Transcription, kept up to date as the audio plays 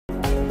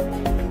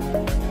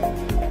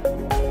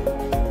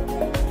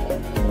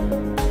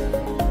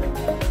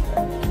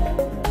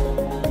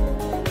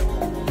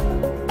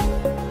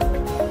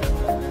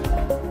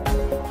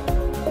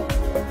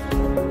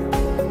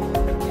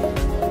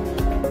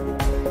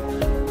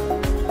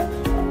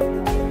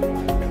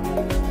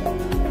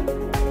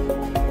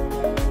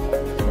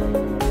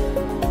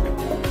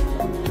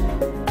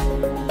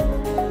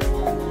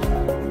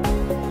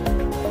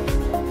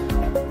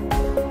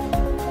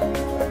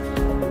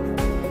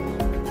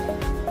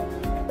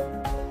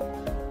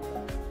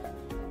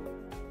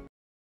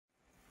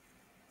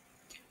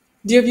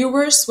Dear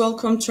viewers,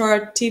 welcome to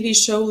our TV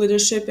show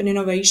Leadership and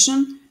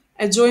Innovation,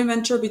 a joint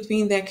venture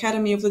between the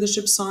Academy of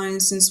Leadership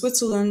Science in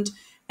Switzerland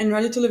and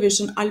radio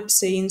television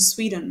Alpsee in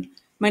Sweden.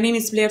 My name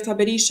is Blerta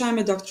Berisha. I'm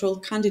a doctoral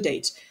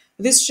candidate.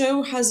 This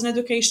show has an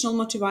educational,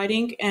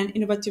 motivating, and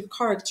innovative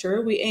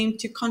character. We aim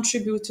to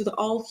contribute to the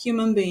all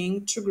human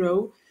being to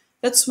grow.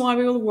 That's why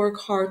we will work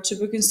hard to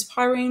book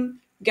inspiring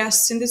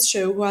guests in this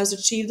show who has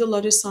achieved a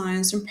lot of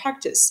science in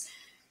practice.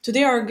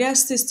 Today, our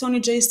guest is Tony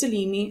J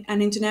Selimi,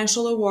 an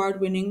international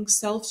award-winning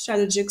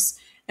self-strategist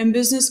and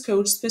business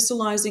coach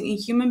specializing in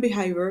human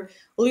behavior,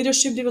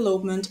 leadership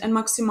development, and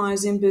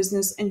maximizing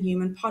business and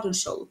human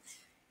potential.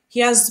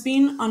 He has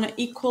been on an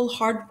equal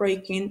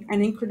heartbreaking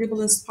and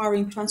incredible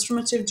inspiring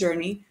transformative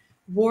journey,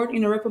 born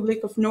in the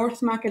Republic of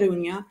North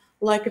Macedonia,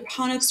 like a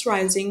phoenix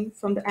rising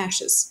from the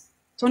ashes.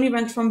 Tony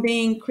went from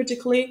being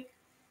critically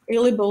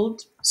ill-able,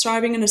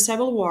 starving in a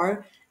civil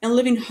war, and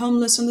living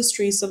homeless on the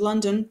streets of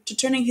London to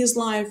turning his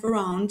life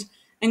around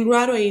and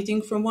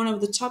graduating from one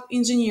of the top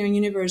engineering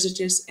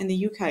universities in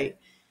the UK,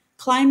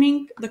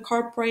 climbing the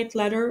corporate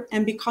ladder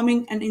and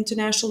becoming an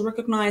internationally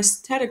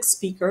recognized TEDx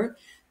speaker,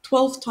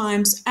 12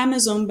 times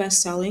Amazon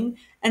bestselling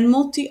and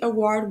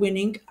multi-award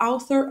winning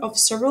author of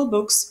several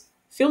books,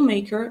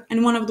 filmmaker,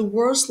 and one of the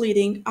world's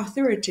leading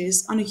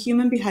authorities on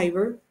human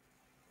behavior,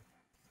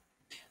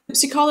 the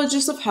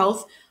psychologist of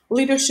health,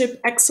 leadership,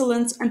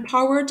 excellence,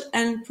 empowered,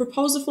 and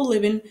purposeful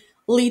living,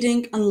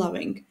 leading and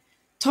loving.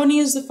 Tony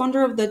is the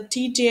founder of the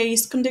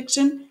TGA's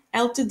Conviction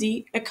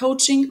Ltd, a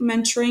coaching,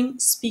 mentoring,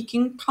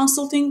 speaking,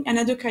 consulting, and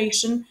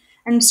education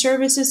and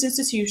services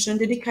institution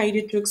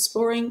dedicated to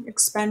exploring,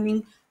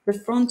 expanding the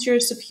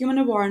frontiers of human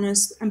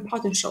awareness and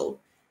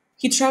potential.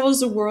 He travels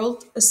the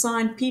world,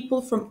 assigned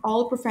people from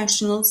all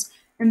professionals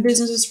and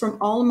businesses from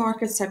all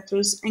market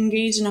sectors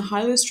engaged in a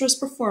highly stressed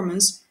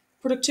performance,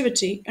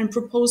 productivity, and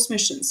proposed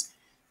missions.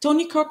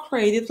 Tony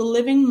co-created the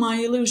Living My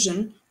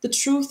Illusion, The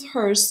Truth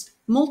Hurts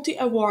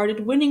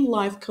multi-awarded winning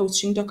life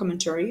coaching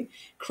documentary,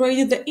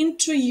 created the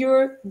Into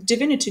Your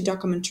Divinity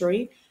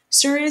documentary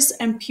series,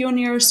 and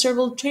pioneered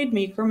several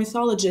trademaker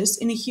mythologies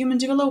in human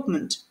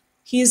development.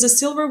 He is a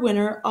silver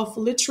winner of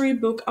Literary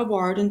Book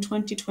Award in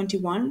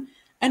 2021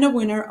 and a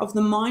winner of the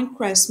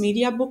Mindcrest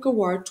Media Book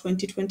Award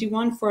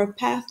 2021 for A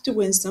Path to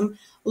Wisdom,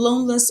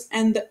 Loneliness,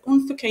 and the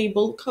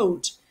Unfuckable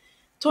Code.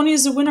 Tony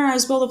is the winner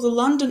as well of the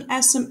London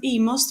SME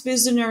Most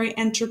Visionary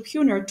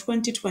Entrepreneur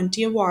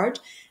 2020 award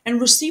and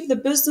received the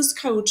Business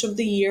Coach of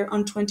the Year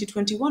on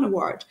 2021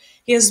 award.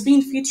 He has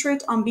been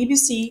featured on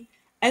BBC,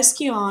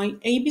 SKI,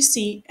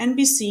 ABC,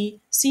 NBC,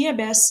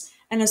 CBS,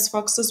 and as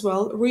Fox as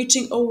well,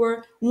 reaching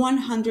over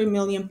 100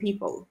 million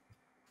people.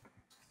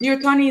 Dear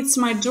Tony, it's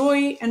my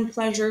joy and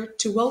pleasure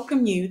to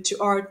welcome you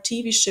to our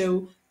TV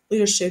show,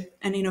 Leadership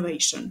and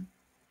Innovation.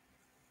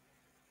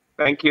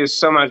 Thank you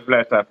so much,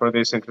 Bleta, for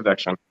this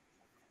introduction.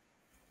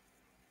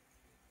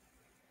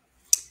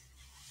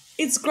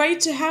 It's great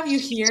to have you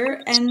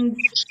here. And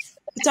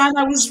the time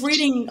I was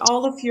reading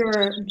all of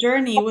your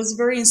journey was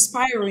very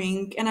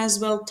inspiring and as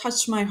well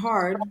touched my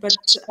heart. But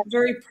I'm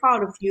very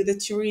proud of you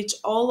that you reach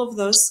all of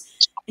this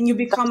and you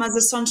become as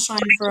a sunshine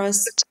for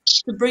us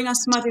to bring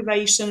us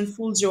motivation and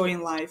full joy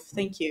in life.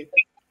 Thank you.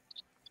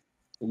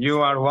 You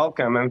are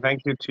welcome, and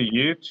thank you,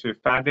 to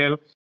Fadil,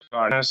 to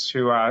our partners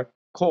who are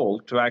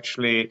called to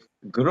actually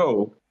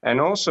grow and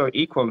also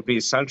equal be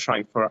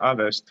sunshine for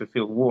others to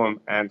feel warm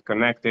and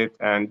connected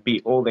and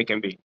be all they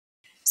can be.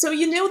 So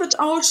you know that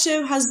our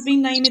show has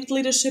been named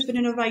Leadership and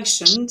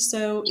Innovation.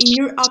 So in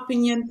your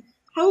opinion,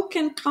 how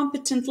can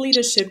competent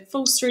leadership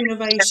foster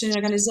innovation in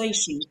an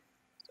organization?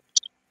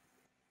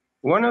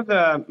 One of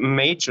the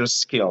major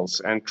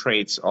skills and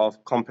traits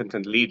of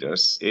competent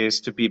leaders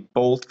is to be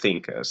bold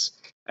thinkers.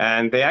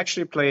 And they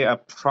actually play a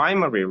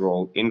primary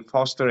role in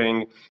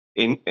fostering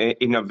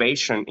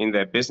innovation in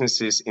their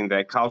businesses, in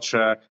their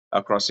culture,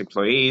 across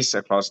employees,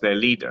 across their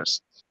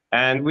leaders.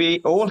 And we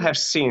all have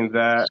seen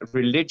the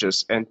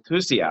religious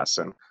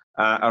enthusiasm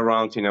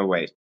around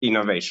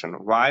innovation.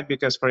 Why?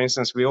 Because, for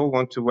instance, we all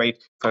want to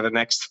wait for the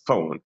next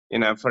phone.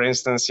 For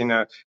instance,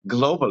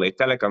 globally,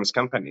 telecoms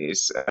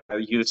companies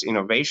use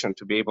innovation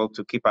to be able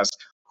to keep us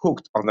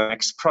hooked on the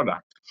next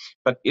product.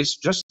 But it's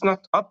just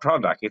not a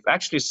product. It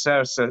actually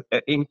serves an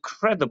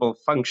incredible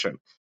function.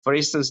 For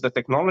instance, the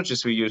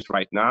technologies we use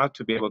right now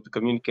to be able to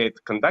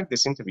communicate, conduct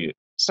this interview,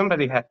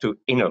 somebody had to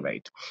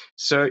innovate.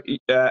 So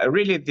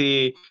really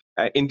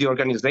in the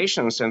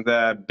organizations and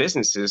the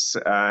businesses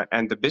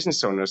and the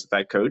business owners that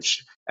I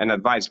coach and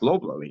advise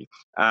globally,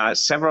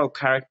 several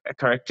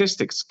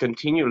characteristics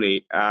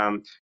continually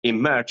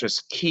emerge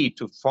as key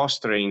to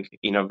fostering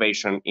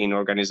innovation in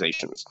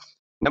organizations.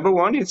 Number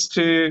one is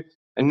to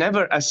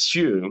never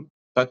assume,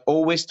 but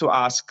always to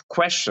ask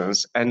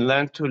questions and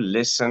learn to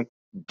listen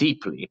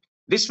deeply.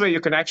 This way you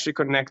can actually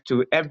connect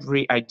to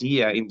every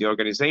idea in the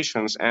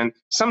organizations, and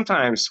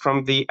sometimes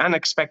from the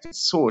unexpected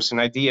source, an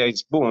idea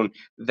is born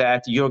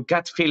that your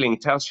gut feeling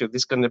tells you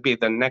this is going to be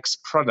the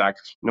next product,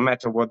 no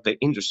matter what the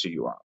industry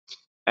you are.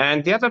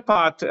 And the other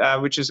part,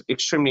 which is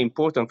extremely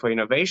important for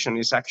innovation,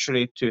 is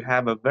actually to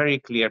have a very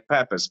clear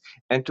purpose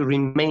and to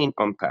remain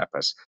on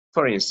purpose.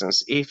 For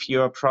instance, if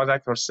your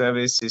product or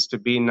service is to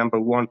be number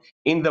one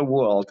in the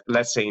world,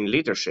 let's say in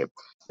leadership,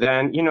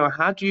 then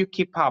how do you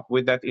keep up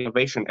with that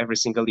innovation every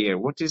single year?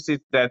 What is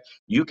it that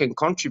you can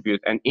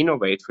contribute and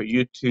innovate for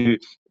you to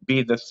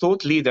be the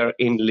thought leader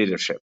in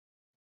leadership?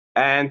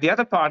 And the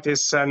other part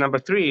is number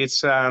three.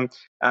 It's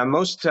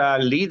most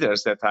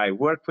leaders that I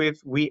work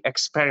with, we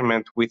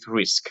experiment with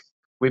risk.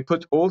 We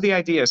put all the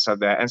ideas out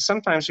there, and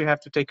sometimes you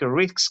have to take a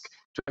risk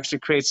to actually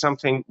create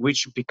something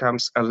which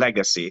becomes a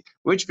legacy,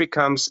 which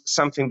becomes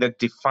something that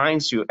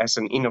defines you as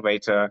an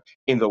innovator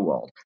in the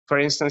world. For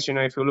instance,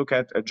 if you look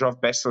at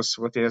Jeff Bezos,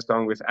 what he has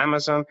done with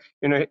Amazon,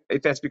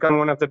 it has become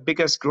one of the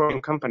biggest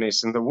growing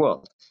companies in the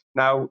world.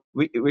 Now,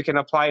 we can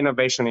apply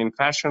innovation in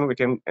fashion, we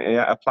can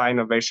apply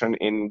innovation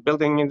in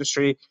building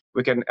industry,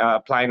 we can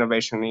apply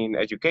innovation in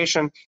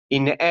education.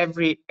 In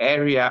every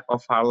area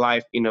of our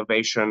life,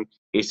 innovation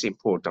is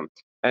important.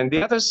 And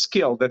the other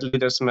skill that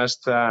leaders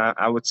must,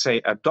 I would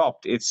say,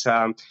 adopt is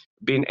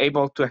being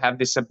able to have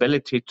this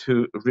ability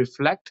to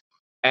reflect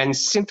and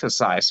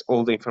synthesize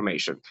all the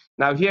information.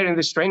 Now, here in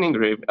this training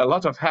group, a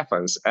lot of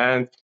happens,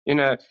 and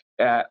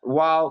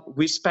while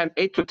we spend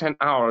 8 to 10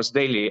 hours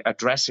daily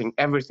addressing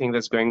everything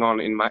that's going on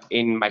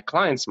in my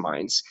clients'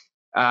 minds,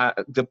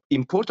 the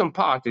important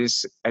part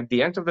is at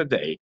the end of the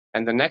day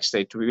and the next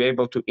day to be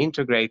able to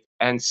integrate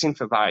and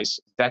synthesize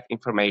that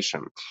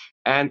information.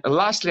 And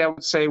lastly, I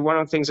would say one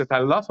of the things that I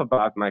love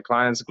about my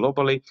clients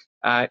globally,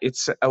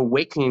 it's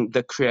awakening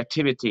the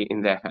creativity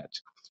in their head.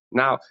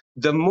 Now,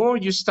 the more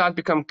you start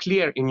become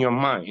clear in your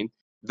mind,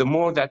 the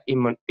more that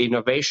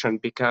innovation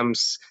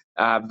becomes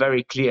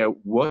very clear.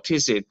 What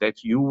is it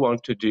that you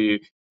want to do?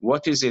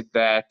 What is it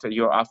that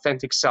your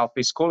authentic self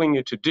is calling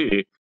you to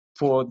do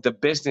for the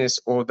business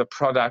or the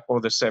product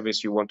or the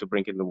service you want to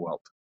bring in the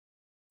world?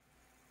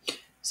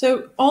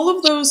 So all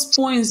of those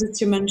points that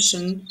you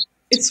mentioned,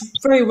 it's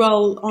very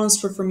well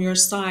answered from your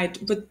side,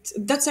 but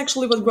that's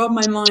actually what grabbed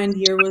my mind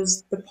here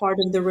was the part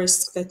of the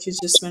risk that you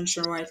just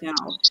mentioned right now.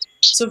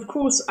 So of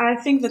course, I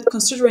think that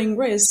considering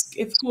risk,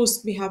 of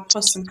course, we have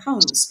plus and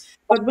cons.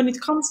 But when it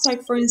comes to,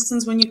 like, for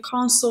instance, when you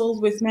consult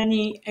with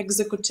many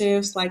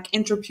executives, like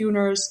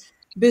entrepreneurs,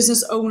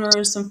 business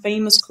owners, and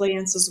famous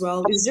clients as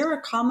well, is there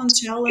a common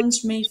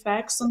challenge may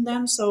facts on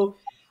them? So,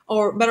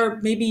 or better,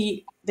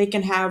 maybe they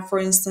can have, for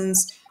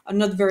instance,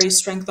 not very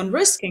strength on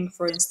risking,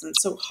 for instance.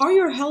 So how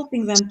you're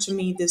helping them to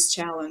meet this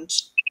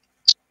challenge?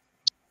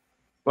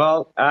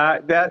 Well,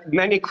 there are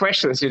many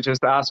questions you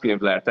just asked me,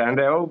 Blair, and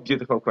they're all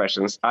beautiful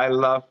questions. I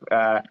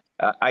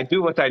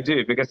do what I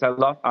do because I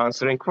love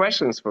answering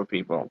questions for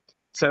people.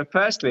 So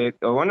firstly,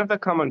 one of the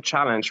common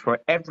challenge for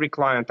every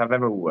client I've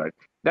ever worked,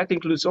 that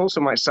includes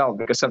also myself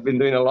because I've been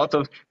doing a lot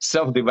of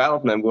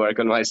self-development work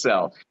on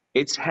myself,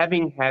 it's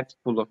having head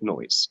full of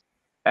noise.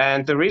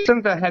 And the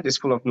reason the head is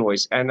full of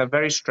noise and a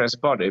very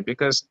stressed body,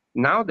 because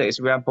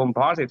nowadays we are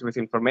bombarded with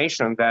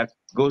information that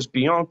goes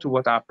beyond to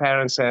what our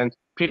parents and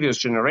previous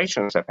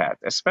generations have had,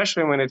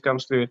 especially when it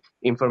comes to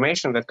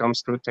information that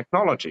comes through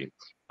technology.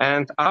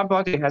 And our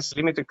body has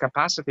limited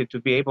capacity to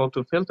be able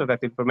to filter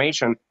that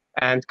information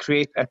and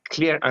create a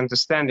clear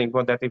understanding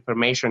what that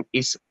information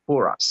is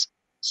for us.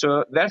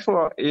 So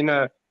therefore,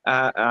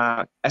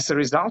 as a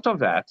result of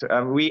that,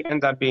 we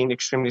end up being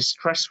extremely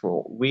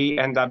stressful. We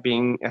end up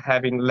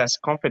having less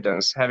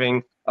confidence,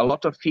 having a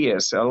lot of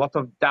fears, a lot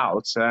of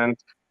doubts, and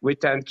we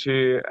tend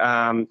to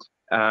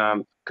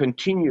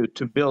continue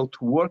to build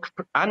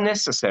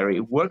unnecessary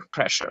work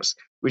pressures,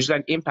 which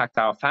then impact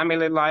our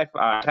family life,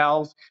 our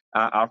health,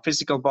 our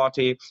physical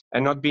body,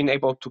 and not being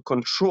able to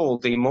control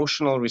the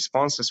emotional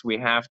responses we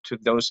have to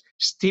those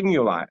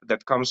stimuli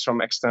that comes from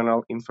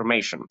external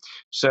information.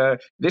 So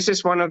this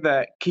is one of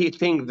the key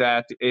things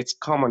that it's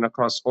common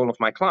across all of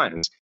my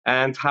clients.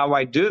 And how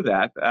I do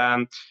that,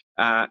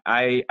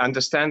 I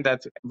understand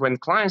that when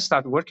clients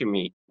start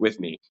working with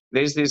me,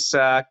 there's this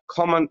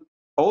common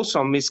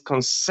also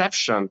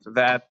misconception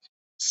that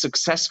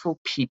successful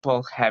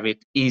people have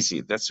it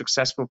easy, that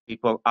successful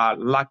people are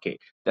lucky,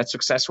 that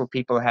successful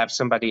people have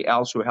somebody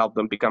else who helped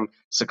them become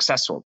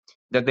successful,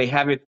 that they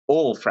have it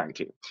all,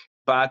 frankly.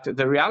 But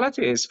the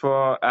reality is,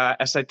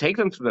 as I take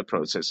them through the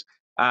process,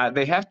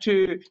 they have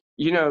to,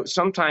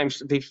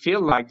 sometimes they feel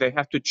like they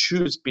have to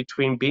choose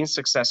between being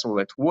successful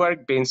at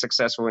work, being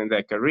successful in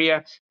their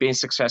career, being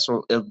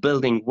successful in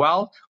building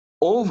wealth,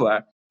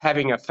 over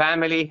having a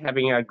family,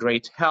 having a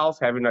great health,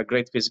 having a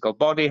great physical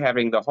body,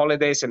 having the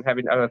holidays, and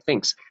having other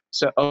things.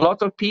 So a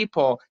lot of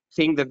people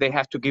think that they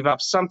have to give up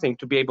something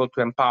to be able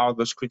to empower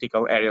those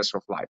critical areas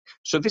of life.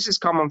 So this is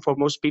common for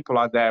most people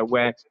out there,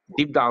 where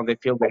deep down they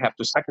feel they have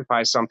to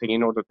sacrifice something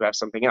in order to have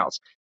something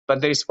else.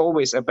 But there's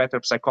always a better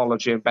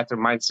psychology, a better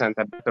mindset,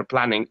 a better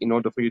planning in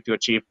order for you to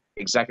achieve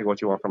exactly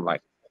what you want from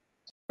life.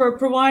 For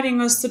providing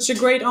us such a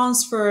great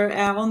answer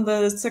on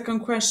the second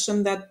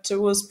question that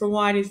was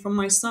provided from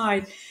my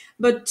side.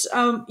 But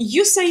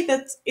you say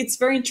that it's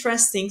very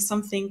interesting,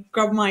 something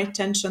grabbed my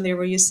attention there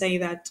where you say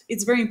that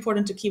it's very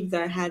important to keep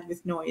the head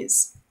with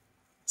noise.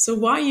 So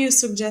why you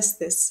suggest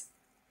this?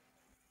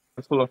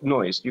 Full of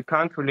noise. You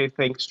can't really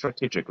think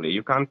strategically.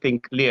 You can't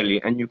think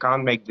clearly, and you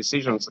can't make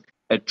decisions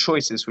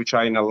choices which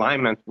are in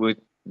alignment with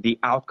the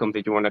outcome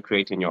that you want to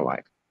create in your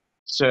life.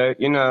 So,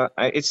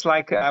 it's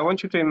like I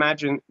want you to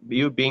imagine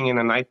you being in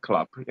a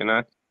nightclub,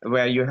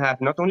 where you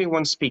have not only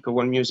one speaker,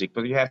 one music,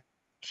 but you have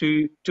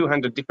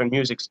 200 different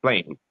musics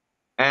playing.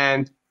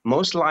 And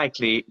most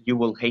likely you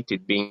will hate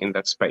it being in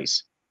that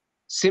space.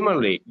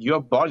 Similarly, your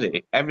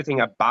body,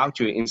 everything about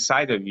you,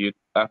 inside of you,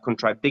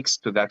 contradicts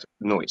to that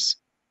noise.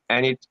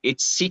 And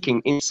it's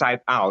seeking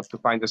inside out to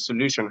find a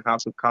solution how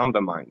to calm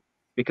the mind.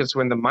 Because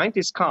when the mind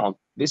is calm,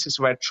 this is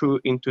where true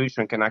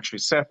intuition can actually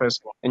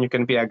surface, and you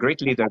can be a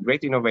great leader,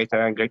 great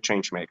innovator, and great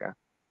change maker.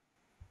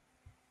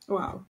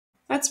 Wow,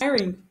 that's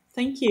inspiring.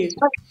 Thank you.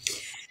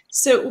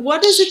 So,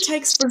 what does it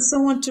take for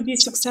someone to be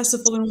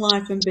successful in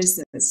life and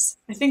business?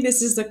 I think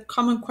this is a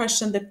common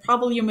question that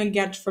probably you may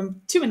get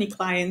from too many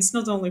clients,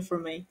 not only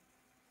from me.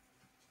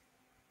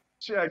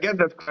 Sure, I get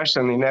that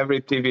question in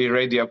every TV,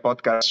 radio,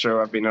 podcast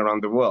show I've been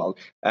around the world.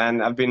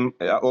 And I've been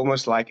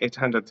almost like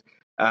 800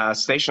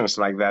 stations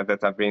like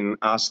that I've been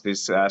asked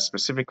this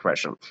specific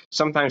question.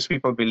 Sometimes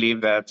people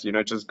believe that,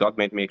 just God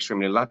made me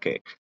extremely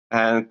lucky.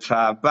 And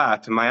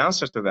but my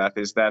answer to that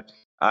is that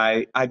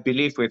I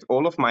believe with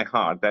all of my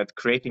heart that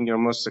creating your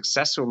most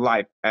successful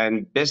life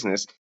and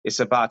business is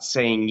about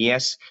saying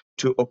yes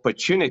to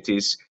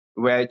opportunities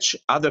which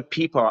other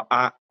people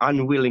are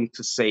unwilling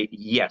to say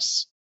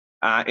yes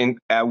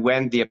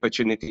when the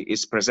opportunity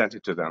is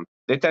presented to them.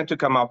 They tend to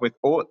come up with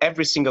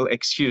every single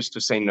excuse to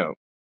say no,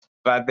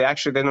 but they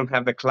don't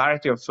have the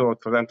clarity of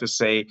thought for them to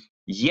say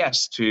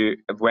yes to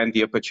when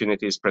the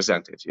opportunity is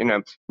presented.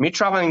 Me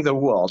traveling the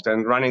world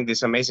and running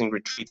this amazing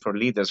retreat for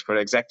leaders, for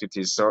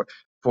executives, so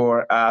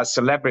for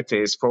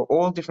celebrities, for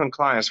all different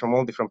clients from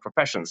all different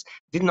professions,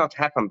 did not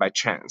happen by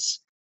chance.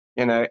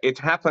 It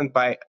happened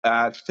by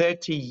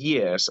 30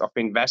 years of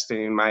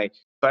investing in my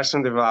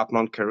personal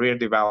development, career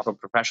development,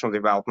 professional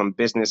development,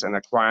 business, and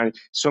acquiring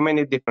so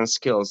many different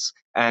skills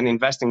and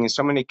investing in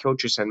so many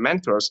coaches and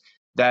mentors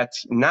that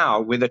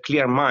now, with a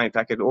clear mind,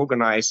 I can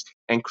organize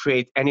and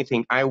create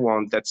anything I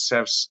want that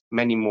serves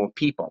many more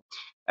people.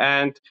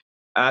 And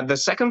the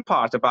second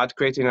part about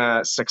creating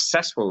a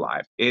successful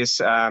life is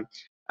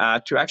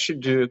to actually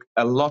do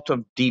a lot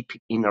of deep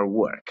inner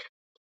work.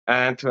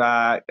 And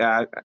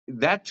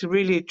that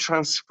really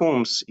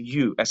transforms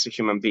you as a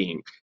human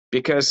being.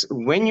 Because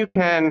when you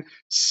can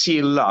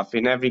see love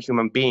in every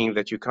human being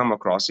that you come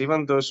across,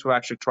 even those who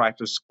actually try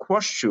to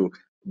squash you,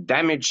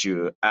 damage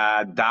you,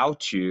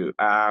 doubt you,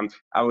 I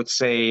would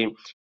say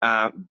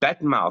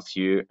badmouth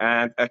you,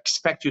 and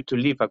expect you to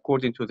live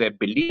according to their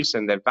beliefs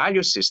and their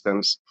value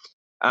systems,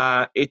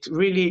 it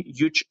really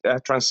huge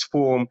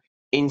transform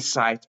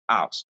inside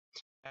out.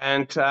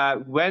 And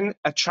when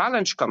a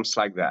challenge comes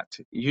like that,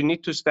 you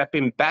need to step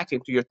in back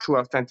into your true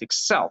authentic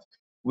self,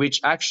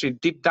 which actually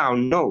deep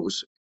down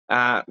knows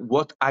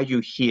what are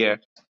you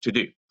here to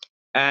do.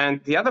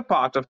 And the other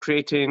part of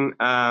creating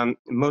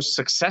most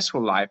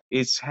successful life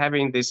is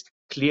having this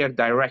clear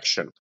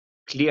direction,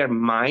 clear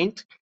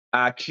mind,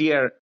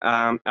 clear,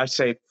 I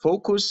say,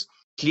 focus,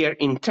 clear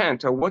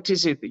intent of what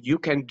is it that you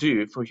can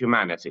do for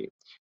humanity.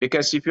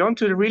 Because if you want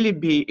to really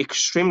be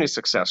extremely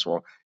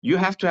successful, you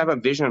have to have a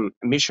vision,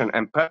 mission,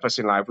 and purpose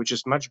in life, which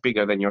is much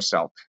bigger than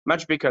yourself,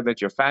 much bigger than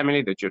your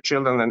family, that your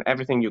children, and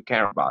everything you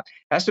care about.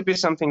 It has to be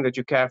something that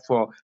you care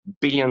for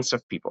billions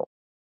of people.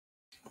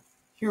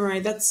 You're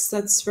right.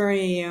 That's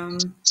very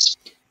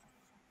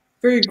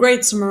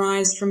great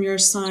summarized from your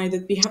side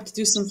that we have to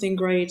do something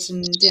great,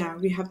 and yeah,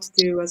 we have to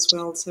do as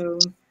well. So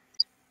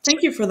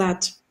thank you for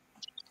that.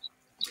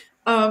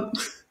 Um,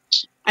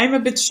 I'm a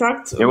bit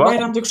shocked. You're welcome.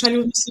 Bayram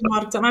Dukshali Muslim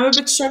Marta. I'm a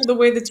bit shocked the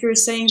way that you're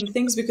saying the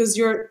things because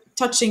you're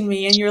touching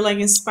me and you're like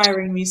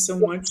inspiring me so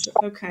much.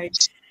 Okay.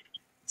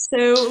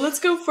 So let's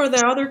go for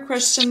the other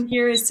question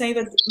here is saying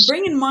that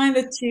bring in mind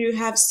that you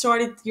have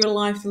started your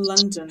life in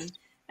London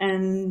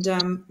and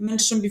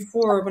mentioned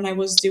before when I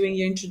was doing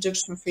your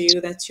introduction for you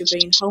that you've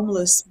been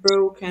homeless,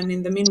 broke, and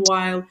in the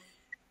meanwhile,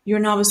 you're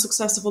now a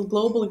successful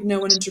global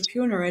known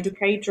entrepreneur,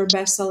 educator,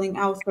 best-selling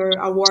author,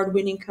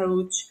 award-winning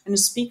coach, and a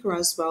speaker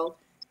as well.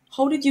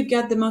 How did you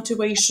get the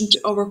motivation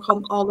to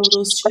overcome all of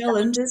those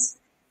challenges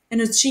and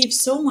achieve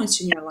so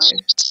much in your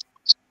life?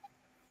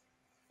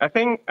 I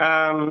think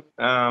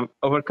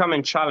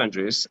overcoming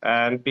challenges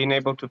and being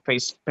able to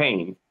face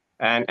pain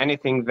and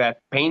anything that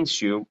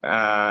pains you,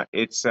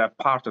 it's a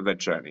part of the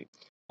journey.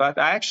 But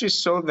I actually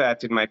saw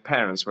that in my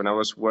parents when I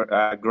was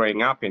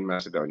growing up in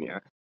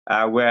Macedonia,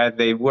 where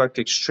they worked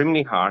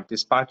extremely hard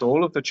despite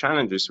all of the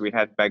challenges we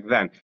had back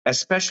then,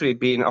 especially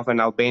being of an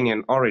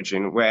Albanian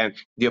origin, where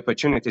the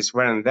opportunities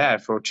weren't there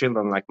for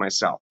children like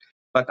myself.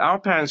 But our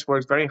parents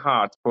worked very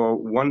hard for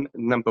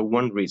number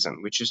one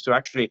reason, which is to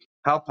actually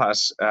help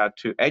us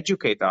to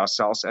educate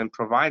ourselves and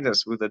provide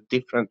us with a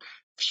different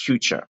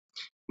future.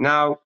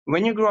 Now,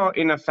 when you grow up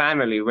in a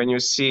family, when you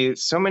see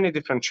so many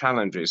different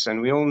challenges, and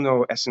we all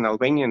know as an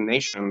Albanian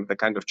nation the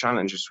kind of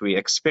challenges we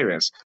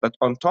experience, but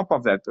on top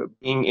of that,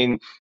 being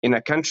in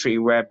a country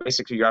where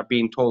basically you are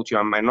being told you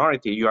are a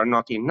minority, you are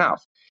not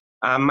enough,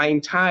 my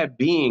entire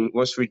being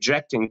was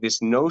rejecting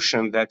this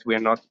notion that we're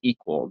not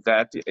equal,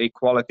 that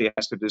equality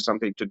has to do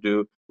something to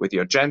do with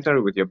your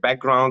gender, with your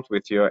background,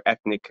 with your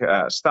ethnic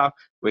stuff,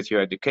 with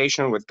your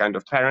education, with kind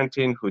of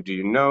parenting, who do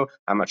you know,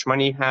 how much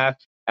money you have,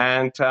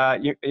 and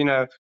you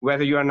know,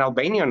 whether you're an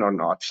Albanian or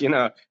not, you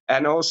know,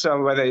 and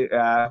also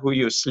whether who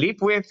you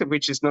sleep with,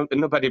 which is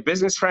nobody's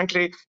business,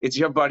 frankly. It's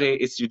your body.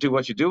 It's you do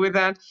what you do with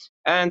that.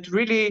 And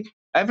really,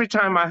 every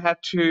time I had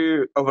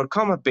to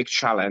overcome a big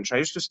challenge, I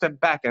used to step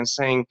back and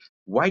saying,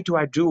 why do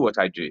I do what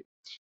I do?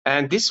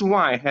 And this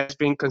why has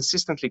been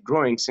consistently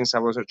growing since I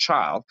was a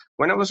child.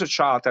 When I was a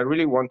child, I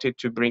really wanted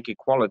to bring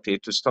equality,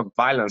 to stop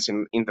violence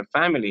in the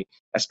family,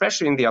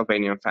 especially in the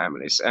Albanian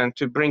families, and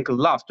to bring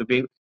love,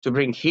 to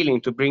bring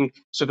healing, to bring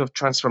sort of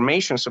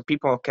transformation so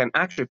people can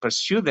actually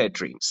pursue their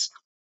dreams.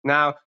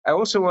 Now, I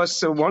also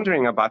was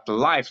wondering about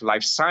life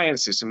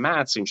sciences,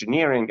 maths,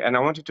 engineering, and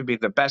I wanted to be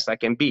the best I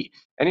can be.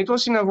 And it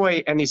was, in a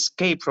way, an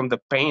escape from the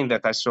pain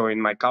that I saw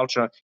in my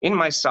culture, in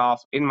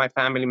myself, in my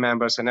family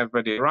members, and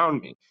everybody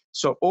around me.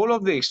 So all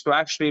of this to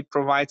actually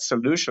provide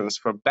solutions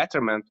for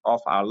betterment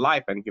of our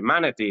life and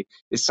humanity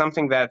is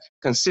something that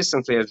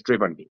consistently has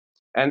driven me.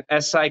 And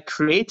as I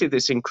created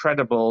this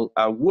incredible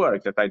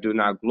work that I do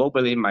now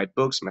globally, my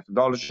books,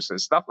 methodologies, and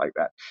stuff like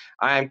that,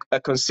 I am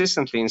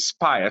consistently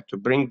inspired to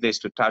bring this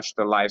to touch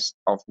the lives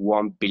of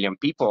 1 billion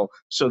people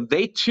so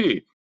they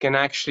too can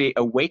actually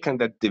awaken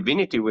that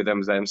divinity within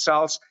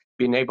themselves,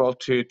 being able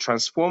to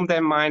transform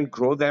their mind,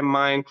 grow their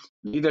mind,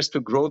 leaders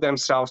to grow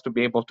themselves, to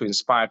be able to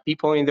inspire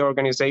people in their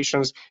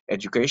organizations,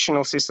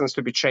 educational systems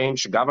to be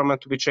changed, government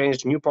to be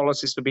changed, new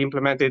policies to be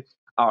implemented,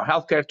 our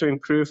healthcare to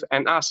improve,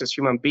 and us as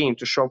human beings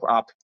to show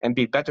up and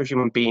be better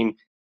human being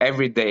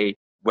every day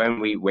when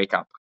we wake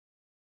up.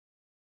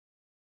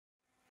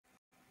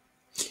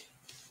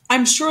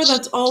 I'm sure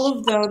that all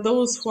of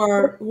those who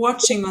are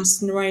watching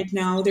us right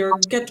now, they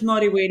get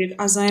motivated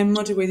as I am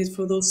motivated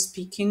for those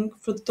speaking,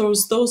 for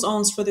those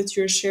answers that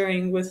you're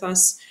sharing with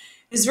us.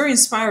 It's very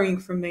inspiring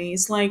for me.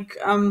 It's like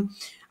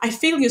I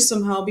feel you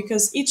somehow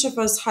because each of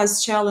us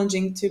has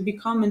challenging to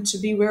become and to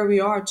be where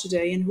we are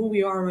today and who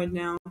we are right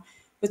now.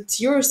 But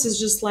yours is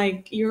just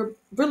like you're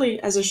really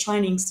as a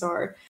shining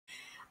star.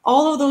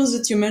 All of those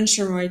that you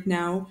mentioned right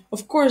now,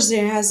 of course,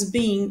 there has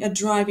been a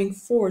driving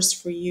force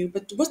for you,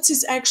 but what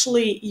is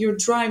actually your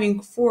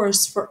driving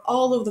force for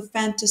all of the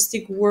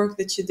fantastic work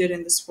that you did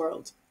in this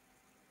world?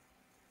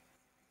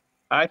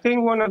 I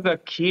think one of the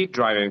key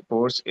driving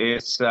force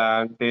is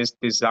this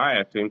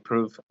desire to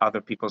improve other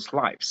people's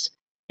lives.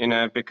 You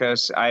know,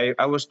 because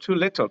I was too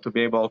little to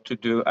be able to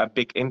do a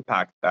big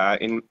impact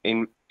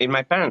in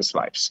my parents'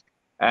 lives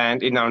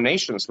and in our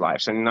nation's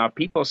lives and in our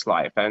people's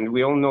life. And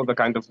we all know the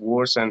kind of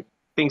wars and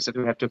things that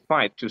we have to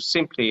fight to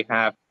simply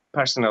have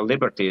personal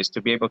liberties, to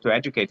be able to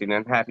educate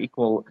and have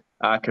equal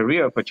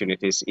career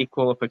opportunities,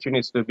 equal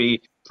opportunities to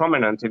be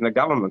prominent in the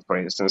government, for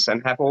instance,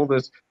 and have all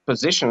those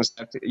positions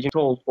that you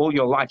told all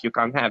your life you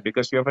can't have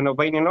because you have an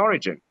Albanian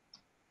origin.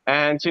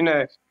 And you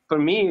know, for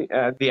me,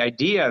 the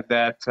idea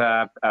that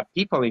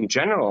people in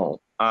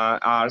general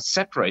are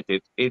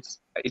separated,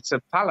 it's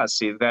a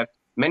fallacy that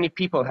many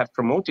people have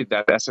promoted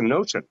that as a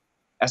notion,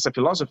 as a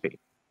philosophy.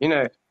 You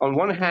know, on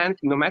one hand,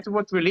 no matter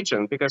what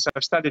religion, because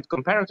I've studied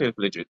comparative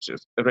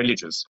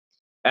religions,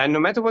 and no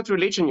matter what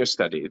religion you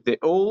study, they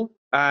all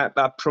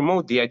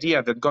promote the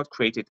idea that God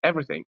created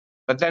everything.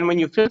 But then when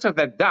you filter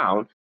that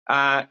down,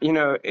 you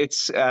know,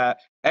 it's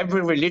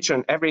every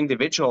religion, every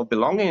individual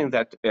belonging in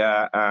that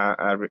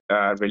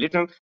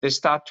religion, they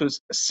start to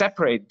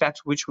separate that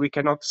which we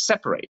cannot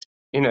separate.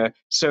 You know,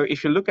 so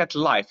if you look at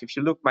life, if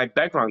you look my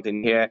background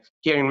in here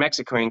in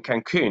Mexico, in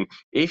Cancun,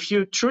 if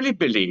you truly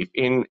believe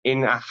in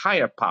a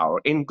higher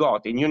power, in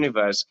God, in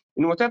universe,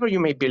 in whatever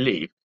you may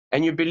believe,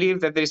 and you believe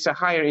that there's a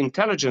higher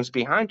intelligence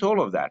behind all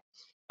of that,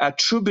 a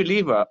true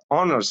believer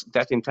honors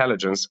that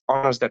intelligence,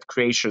 honors that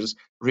creations,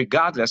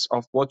 regardless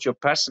of what your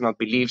personal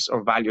beliefs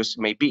or values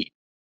may be.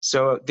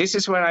 So this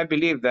is where I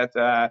believe that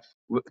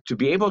to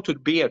be able to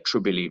be a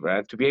true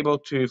believer, to be able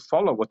to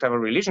follow whatever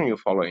religion you're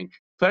following,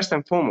 first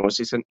and foremost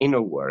is an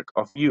inner work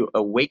of you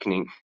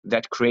awakening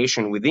that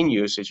creation within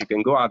you so that you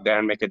can go out there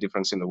and make a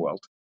difference in the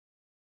world.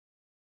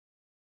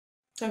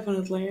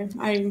 Definitely.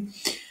 I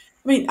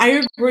mean,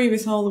 I agree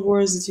with all the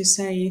words that you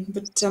say,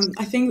 but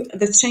I think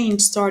the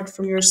change starts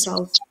from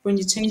yourself. When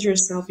you change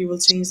yourself, you will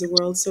change the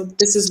world. So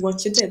this is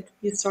what you did.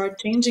 You start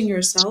changing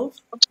yourself,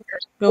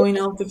 going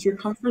out of your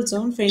comfort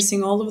zone,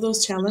 facing all of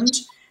those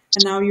challenges,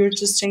 and now you're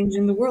just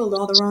changing the world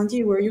all around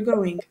you where you're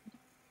going.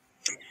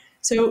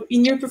 So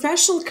in your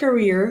professional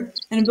career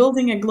and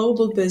building a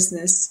global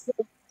business,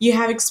 you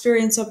have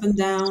experience up and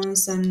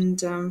downs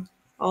and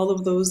all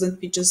of those that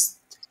we just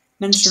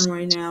mentioned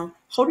right now.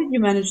 How did you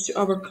manage to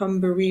overcome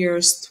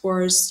barriers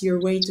towards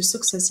your way to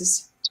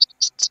successes?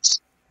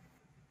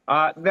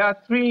 There are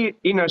three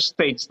inner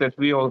states that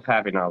we all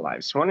have in our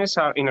lives. One is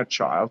our inner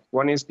child,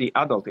 one is the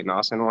adult in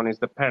us, and one is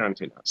the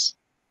parent in us.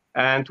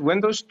 And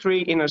when those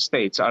three inner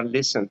states are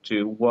listened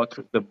to, what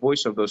the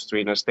voice of those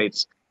three inner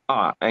states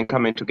are and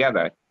coming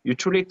together, you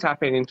truly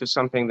tap into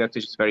something that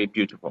is very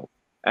beautiful.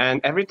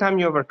 And every time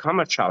you overcome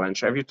a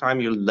challenge, every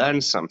time you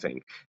learn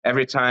something,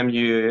 every time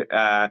you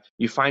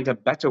find a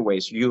better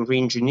ways, you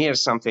re-engineer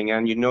something,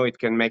 and you know it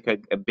can make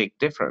a big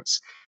difference.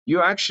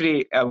 You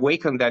actually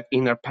awaken that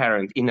inner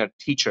parent, inner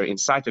teacher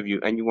inside of you,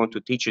 and you want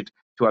to teach it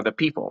to other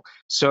people.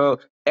 So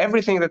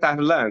everything that I've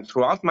learned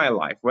throughout my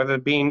life, whether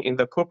being in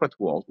the corporate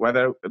world,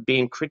 whether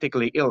being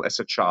critically ill as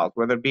a child,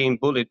 whether being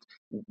bullied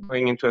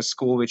going into a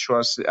school which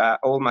was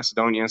all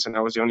Macedonians and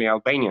I was the only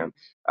Albanian,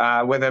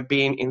 whether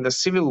being in the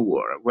civil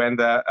war, when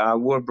the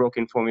war broke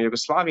in former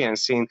Yugoslavia, and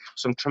seeing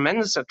some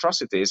tremendous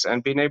atrocities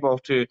and being able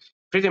to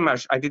pretty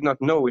much, I did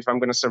not know if I'm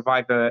going to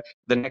survive the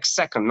next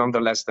second,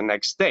 nonetheless the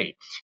next day.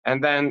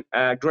 And then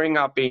growing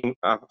up being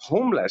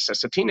homeless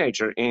as a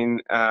teenager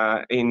in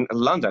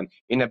London,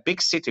 in a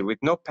big city with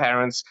no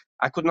parents,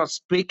 I could not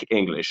speak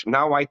English.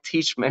 Now I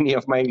teach many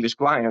of my English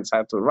clients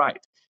how to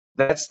write.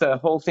 That's the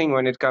whole thing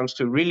when it comes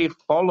to really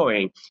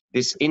following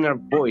this inner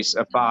voice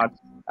about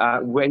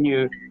when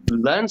you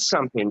learn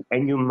something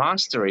and you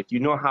master it, you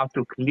know how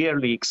to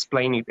clearly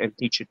explain it and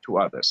teach it to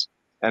others.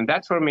 And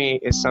that for me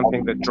is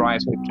something that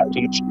drives me to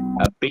teach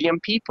 1 billion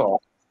people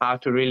how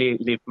to really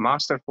live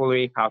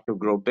masterfully, how to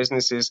grow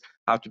businesses,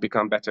 how to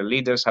become better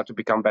leaders, how to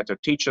become better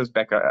teachers,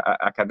 better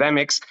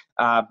academics,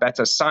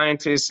 better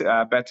scientists,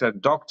 better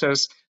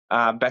doctors,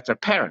 better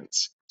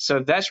parents. So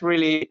that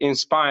really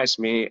inspires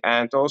me.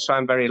 And also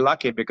I'm very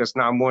lucky because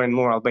now more and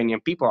more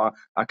Albanian people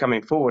are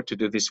coming forward to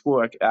do this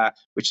work,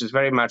 which is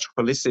very much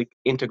holistic,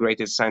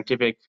 integrated,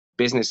 scientific,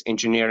 business,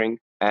 engineering,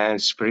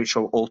 and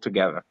spiritual all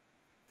together.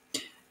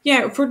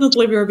 Yeah,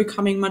 fortunately, we are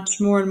becoming much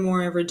more and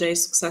more every day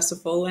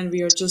successful, and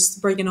we are just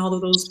breaking all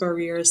of those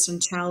barriers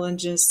and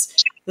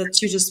challenges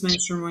that you just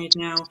mentioned right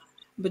now.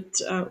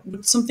 But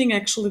something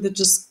actually that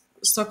just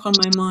stuck on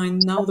my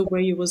mind now, the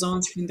way you was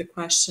answering the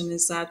question,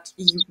 is that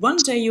one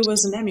day you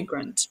was an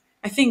immigrant.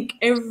 I think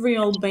every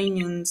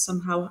Albanian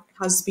somehow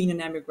has been an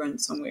immigrant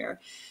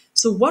somewhere.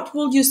 So, what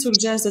would you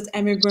suggest that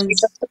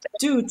immigrants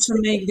do to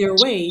make their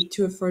way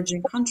to a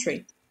virgin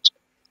country?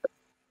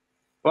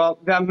 Well,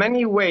 there are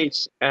many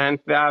ways and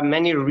there are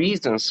many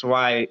reasons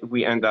why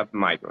we end up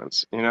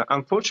migrants.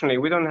 Unfortunately,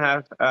 we don't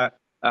have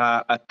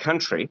a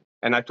country,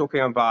 and I'm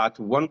talking about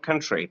one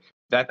country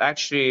that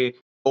actually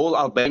all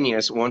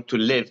Albanians want to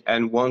live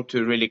and want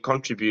to really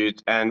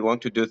contribute and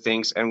want to do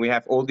things. And we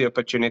have all the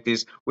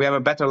opportunities. We have a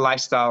better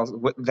lifestyle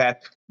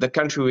that the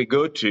country we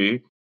go to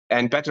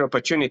and better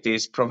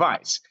opportunities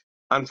provides.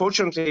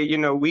 Unfortunately,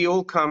 we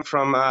all come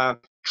from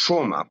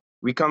trauma.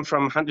 We come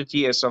from 100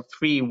 years of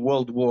 3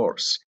 world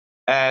wars,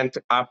 and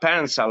our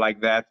parents are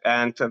like that,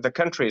 and the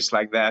country is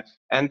like that,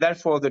 and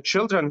therefore the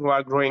children who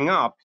are growing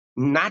up,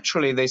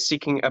 naturally they're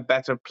seeking a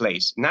better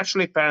place.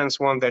 Naturally parents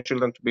want their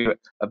children to be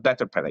a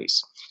better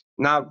place.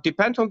 Now,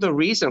 depend on the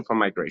reason for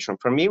migration.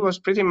 For me, it was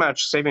pretty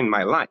much saving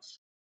my life,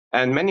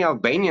 and many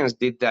Albanians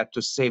did that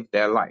to save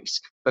their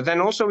lives. But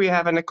then also we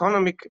have an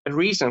economic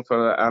reason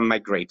for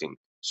migrating.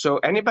 So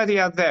anybody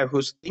out there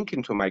who's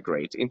thinking to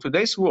migrate in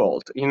today's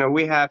world,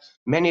 we have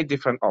many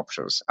different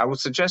options. I would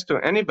suggest to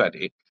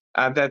anybody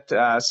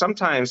that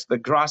sometimes the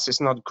grass is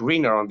not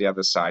greener on the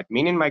other side,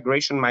 meaning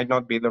migration might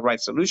not be the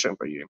right solution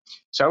for you.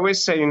 So I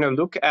always say,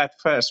 look at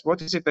first,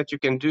 what is it that you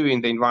can do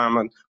in the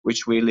environment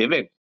which we live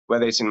in,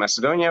 whether it's in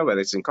Macedonia, whether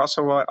it's in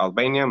Kosovo,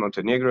 Albania,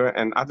 Montenegro,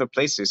 and other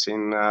places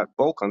in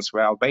Balkans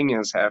where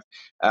Albanians have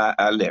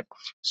lived.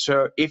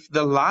 So if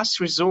the last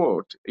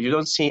resort, you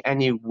don't see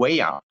any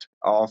way out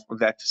of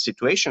that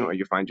situation where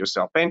you find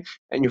yourself in,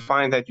 and you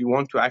find that you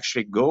want to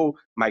actually go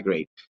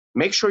migrate,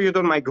 make sure you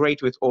don't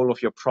migrate with all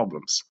of your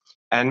problems,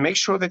 and make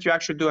sure that you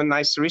actually do a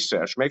nice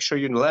research. Make sure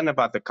you learn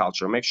about the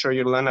culture. Make sure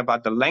you learn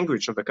about the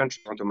language of the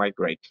country you want to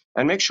migrate,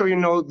 and make sure you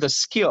know the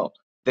skill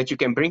that you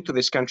can bring to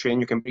this country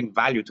and you can bring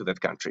value to that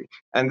country.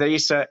 And there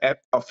is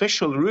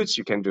official routes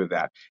you can do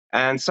that.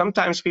 And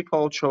sometimes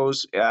people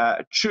choose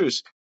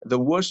the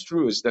worst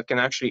routes that can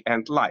actually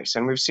end lives.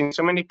 And we've seen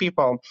so many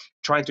people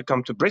trying to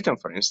come to Britain,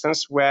 for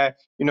instance, where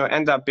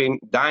end up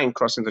dying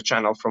crossing the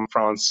channel from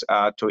France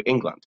to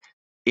England.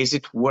 Is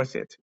it worth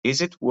it?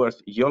 Is it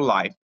worth your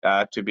life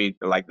to be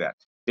like that?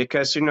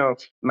 Because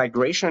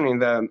migration in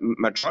the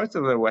majority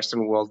of the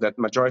Western world, that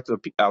majority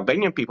of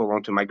Albanian people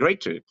want to migrate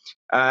to,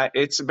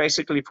 it's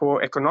basically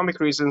for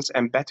economic reasons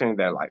and bettering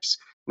their lives.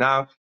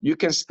 Now, you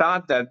can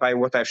start that by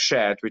what I've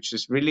shared, which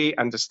is really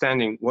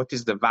understanding what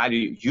is the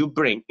value you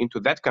bring into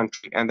that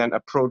country, and then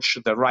approach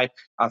the right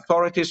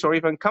authorities or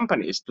even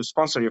companies to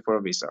sponsor you for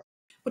a visa.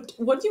 But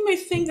what you may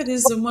think that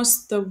is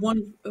almost the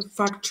one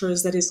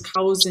factors that is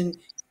causing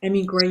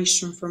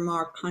emigration from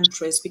our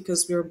countries,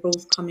 because we're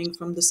both coming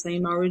from the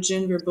same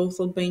origin, we're both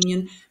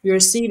Albanian. We are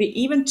seeing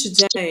even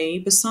today,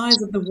 besides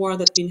the war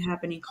that's been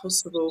happening in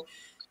Kosovo,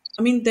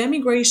 I mean, the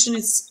immigration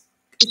is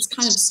it's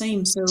kind of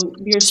same. So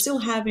we are still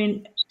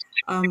having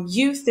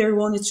youth there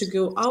wanted to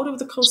go out of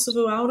the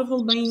Kosovo, out of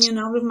Albania, and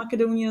out of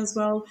Macedonia as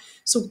well.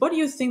 So what do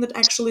you think that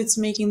actually it's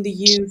making the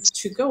youth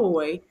to go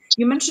away?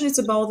 You mentioned it's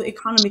about the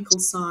economical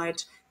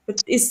side.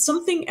 But is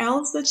something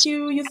else that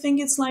you think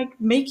it's like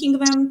making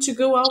them to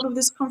go out of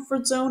this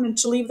comfort zone and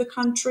to leave the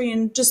country,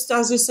 and just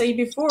as you say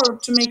before,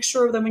 to make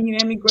sure that when you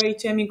emigrate,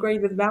 to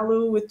emigrate with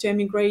value, with to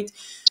emigrate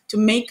to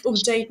make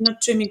update,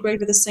 not to emigrate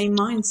with the same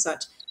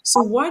mindset.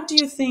 So what do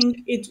you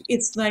think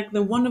it's like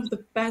the one of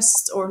the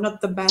best, or not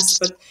the best,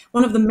 but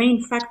one of the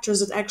main factors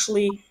that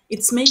actually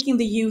it's making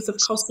the youth of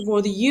Kosovo,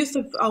 or the youth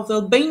of the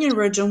Albanian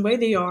region where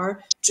they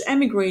are, to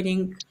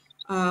emigrating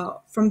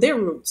from their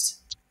roots?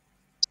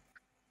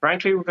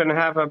 Frankly, we're going to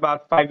have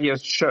about 5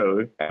 years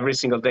show every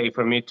single day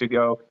for me to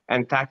go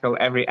and tackle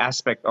every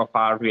aspect of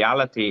our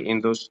reality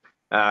in those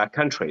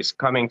countries,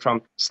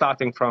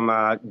 starting from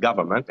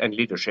government and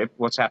leadership,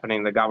 what's happening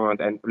in the government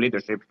and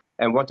leadership,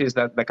 and what is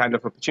the kind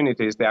of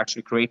opportunities they're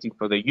actually creating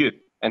for the youth,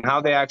 and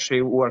how they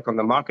actually work on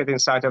the marketing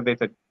side of it.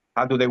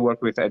 How do they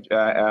work with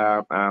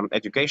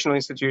educational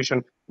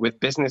institutions, with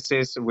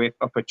businesses, with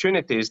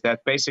opportunities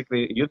that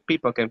basically youth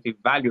people can feel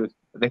valued,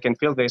 they can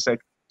feel there's a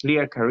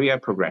clear career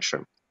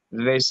progression,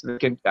 they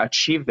can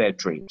achieve their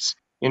dreams.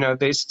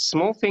 There's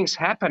small things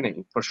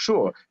happening for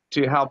sure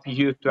to help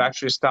youth to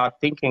actually start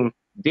thinking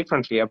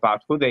differently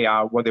about who they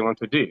are, what they want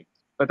to do.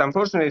 But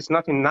unfortunately, it's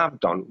not enough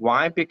done.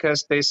 Why?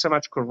 Because there's so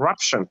much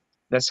corruption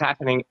that's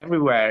happening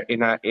everywhere in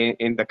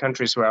the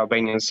countries where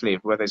Albanians live,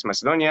 whether it's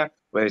Macedonia,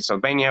 whether it's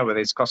Albania, whether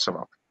it's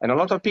Kosovo. And a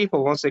lot of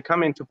people, once they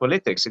come into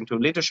politics, into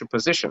leadership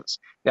positions,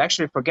 they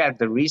actually forget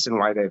the reason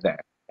why they're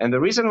there. And the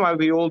reason why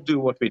we all do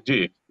what we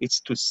do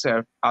is to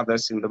serve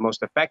others in the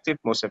most effective,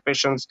 most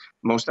efficient,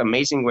 most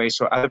amazing way,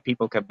 so other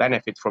people can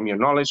benefit from your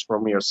knowledge,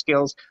 from your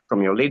skills,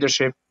 from your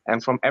leadership,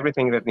 and from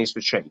everything that needs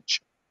to change.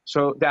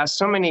 So there are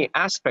so many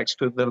aspects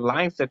to the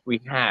life that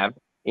we have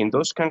in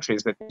those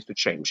countries that needs to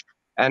change.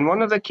 And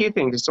one of the key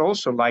things is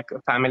also like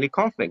family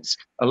conflicts.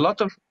 A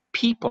lot of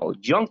people,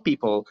 young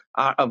people,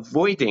 are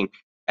avoiding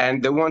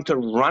and they want to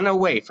run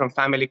away from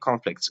family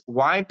conflicts.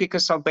 Why?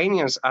 Because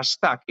Albanians are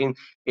stuck in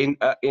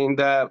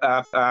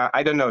the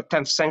I don't know,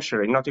 10th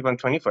century, not even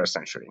 21st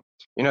century.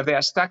 They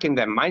are stuck in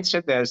their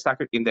mindset, they are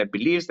stuck in their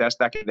beliefs, they are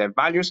stuck in their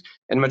values.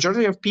 And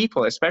majority of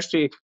people,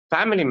 especially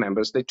family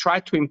members, they try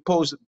to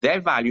impose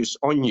their values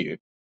on you.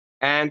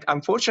 And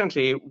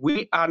unfortunately,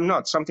 we are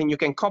not something you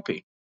can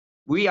copy.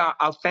 We are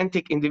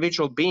authentic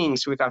individual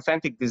beings with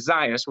authentic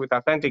desires, with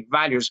authentic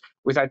values,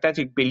 with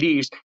authentic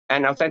beliefs,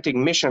 and authentic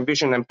mission,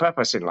 vision, and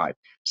purpose in life.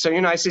 So,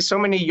 I see so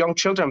many young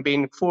children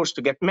being forced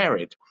to get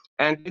married,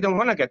 and they don't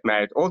want to get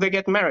married, or they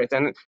get married.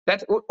 And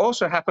that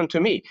also happened to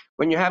me.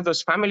 When you have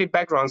those family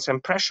backgrounds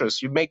and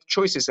pressures, you make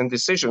choices and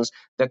decisions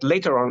that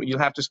later on you'll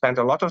have to spend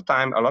a lot of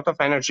time, a lot of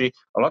energy,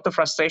 a lot of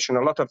frustration,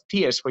 a lot of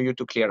tears for you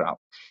to clear out.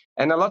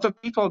 And a lot of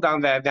people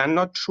down there, they are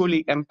not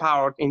truly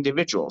empowered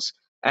individuals.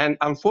 And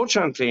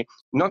unfortunately,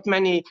 not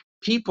many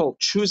people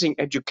choosing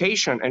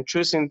education and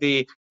choosing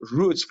the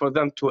routes for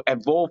them to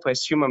evolve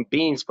as human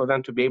beings, for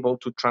them to be able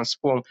to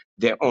transform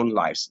their own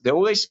lives. They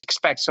always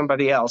expect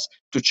somebody else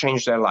to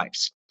change their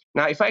lives.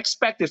 Now, if I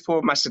expected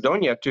for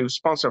Macedonia to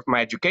sponsor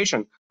my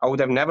education, I would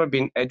have never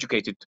been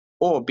educated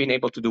or been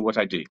able to do what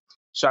I do.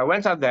 So I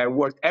went out there,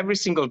 worked every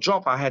single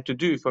job I had to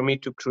do for me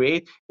to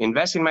create,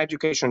 invest in my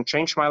education,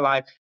 change my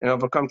life, and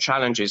overcome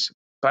challenges,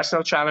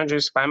 personal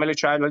challenges, family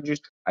challenges,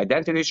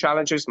 identity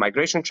challenges,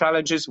 migration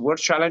challenges, work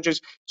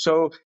challenges.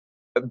 So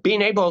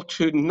being able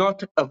to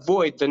not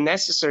avoid the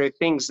necessary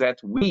things that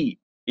we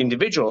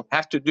individual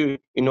have to do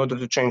in order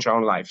to change our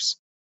own lives.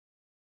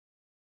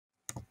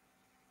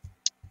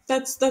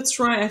 That's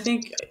right. I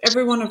think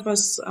every one of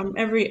us,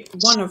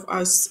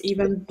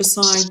 even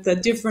beside the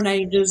different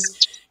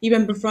ages,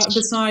 even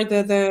beside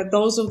the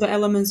those of the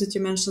elements that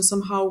you mentioned,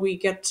 somehow we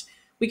get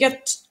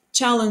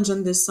challenged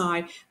on this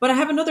side. But I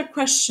have another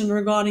question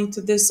regarding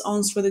to this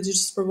answer that you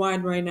just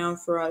provide right now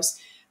for us.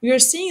 We are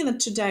seeing that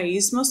today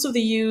is most of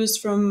the youth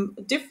from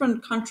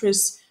different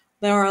countries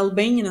that are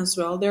Albanian as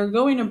well. They're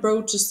going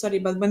abroad to study,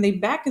 but when they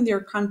back in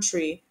their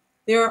country,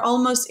 they are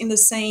almost in the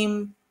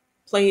same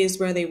place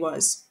where they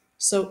was.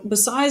 So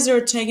besides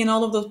they're taking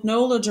all of the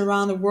knowledge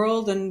around the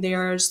world and they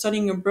are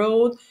studying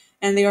abroad,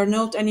 and there are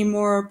not any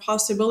more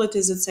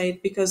possibilities, let's say,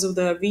 because of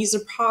the visa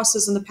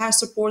process and the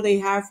passport they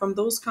have from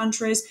those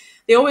countries,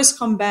 they always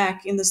come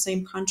back in the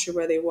same country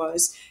where they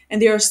was.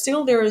 And there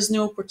is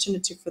no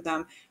opportunity for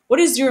them. What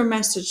is your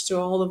message to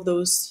all of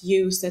those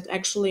youth that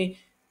actually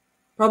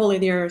probably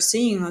they are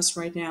seeing us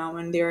right now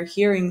and they are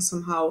hearing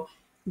somehow?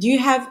 Do you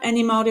have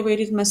any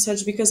motivated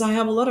message? Because I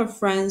have a lot of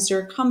friends,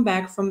 they're come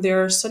back from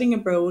their studying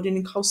abroad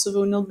in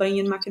Kosovo, in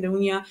Albania, in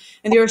Macedonia,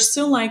 and they are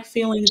still like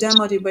feeling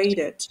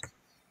demotivated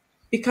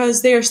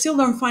because they are still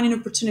not finding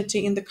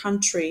opportunity in the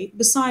country.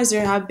 Besides,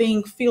 they are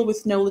being filled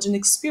with knowledge and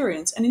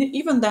experience, and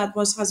even that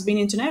was has been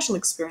international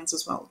experience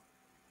as well.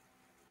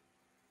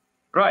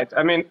 Right.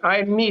 I mean,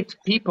 I meet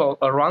people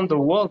around the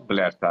world,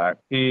 Blerta,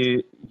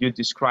 who you're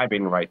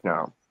describing right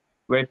now,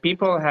 where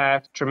people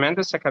have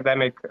tremendous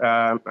academic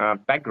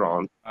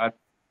background, but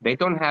they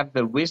don't have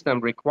the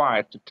wisdom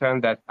required to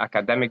turn that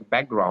academic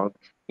background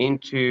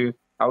into,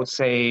 I would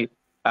say,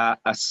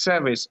 a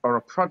service or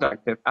a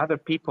product that other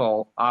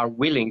people are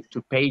willing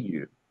to pay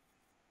you.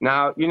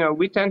 Now,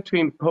 we tend to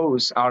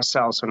impose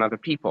ourselves on other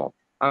people.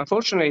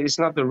 Unfortunately, it's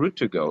not the route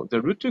to go.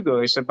 The route to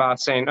go is about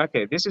saying,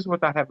 okay, this is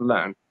what I have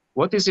learned.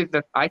 What is it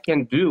that I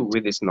can do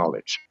with this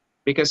knowledge?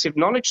 Because if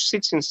knowledge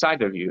sits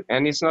inside of you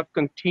and it's not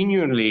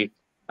continually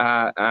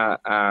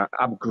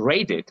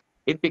upgraded,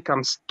 it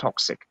becomes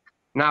toxic.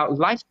 Now,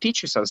 life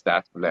teaches us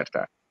that,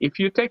 Lerta. If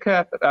you take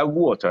a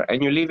water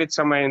and you leave it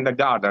somewhere in the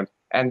garden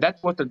and that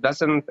water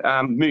doesn't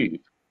move,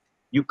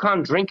 you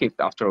can't drink it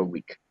after a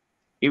week.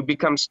 It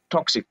becomes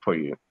toxic for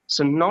you.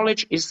 So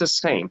knowledge is the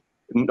same.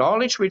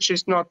 Knowledge which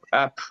is not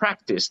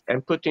practiced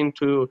and put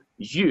into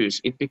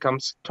use, it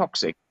becomes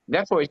toxic.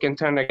 Therefore, it can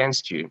turn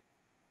against you.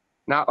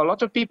 Now, a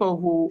lot of people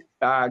who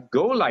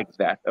go like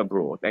that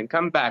abroad and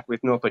come back with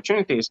no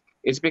opportunities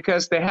is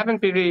because they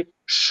haven't really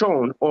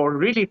shown or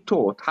really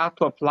taught how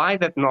to apply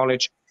that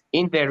knowledge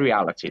in their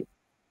reality.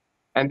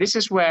 And this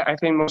is where I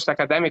think most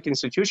academic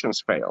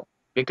institutions fail,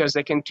 because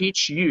they can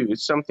teach you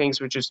some things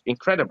which is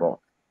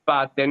incredible,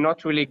 but they're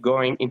not really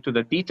going into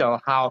the detail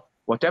how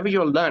whatever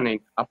you're learning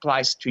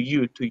applies to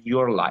you, to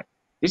your life.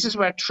 This is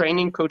where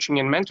training, coaching,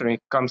 and mentoring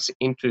comes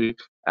into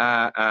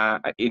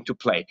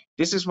play.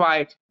 This is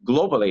why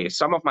globally,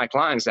 some of my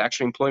clients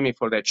actually employ me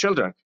for their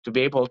children to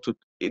be able to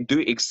do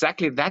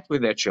exactly that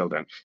with their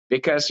children.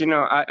 Because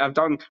I've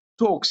done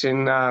talks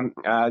in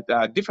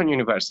different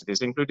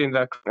universities, including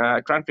the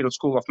Cranfield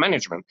School of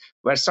Management,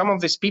 where some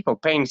of these people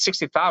paying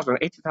 60,000,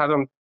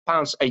 80,000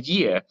 pounds a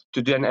year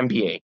to do an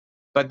MBA.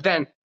 But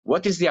then,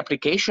 what is the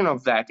application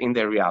of that in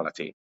their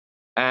reality?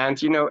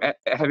 And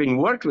having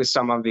worked with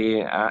some of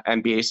the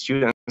MBA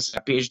students,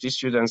 PhD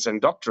students, and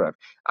doctorate,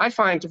 I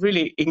find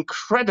really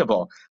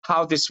incredible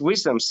how this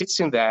wisdom sits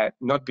in there,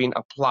 not being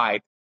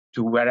applied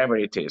to wherever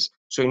it is.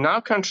 So in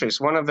our countries,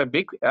 one of the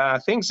big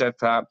things that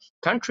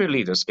country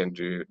leaders can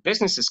do,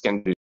 businesses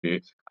can do,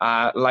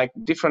 like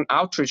different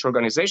outreach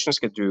organizations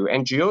can do,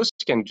 NGOs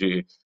can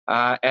do,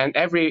 and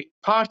every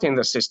part in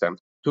the system,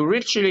 to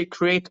literally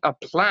create a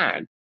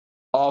plan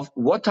of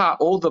what are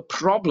all the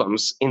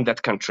problems in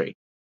that country.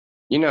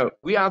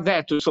 We are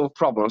there to solve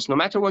problems. No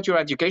matter what your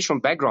education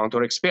background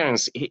or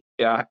experience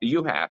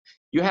you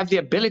have the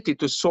ability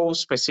to solve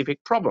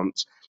specific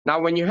problems.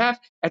 Now, when you have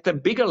at a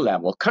bigger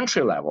level,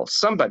 country level,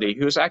 somebody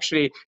who's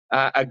actually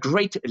a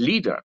great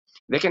leader,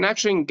 they can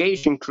actually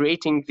engage in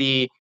creating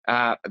the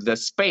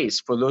space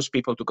for those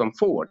people to come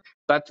forward.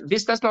 But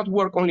this does not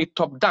work only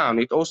top down.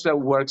 It also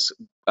works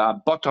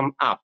bottom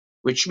up,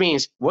 which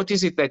means what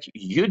is it that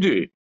you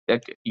do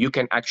that you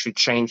can actually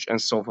change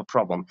and solve a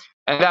problem.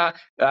 And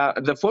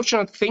the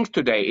fortunate thing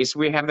today is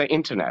we have the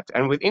internet,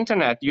 and with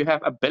internet you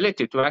have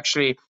ability to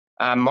actually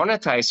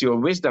monetize your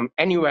wisdom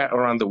anywhere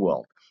around the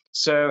world.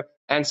 So,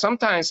 and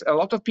sometimes a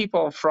lot of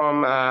people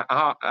from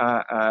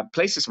our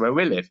places where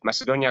we live,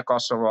 Macedonia,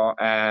 Kosovo,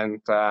 and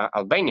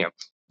Albania,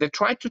 they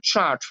try to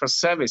charge for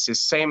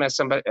services same as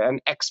an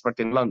expert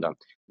in London.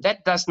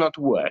 That does not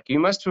work. You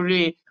must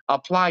really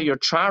apply your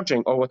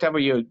charging or whatever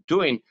you're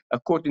doing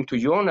according to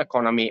your own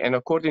economy and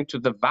according to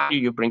the value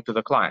you bring to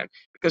the client.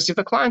 Because if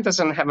the client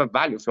doesn't have a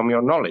value from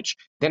your knowledge,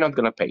 they're not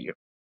going to pay you.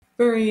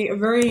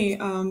 Very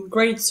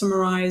great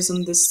summarize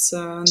on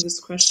this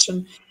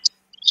question,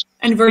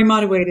 and very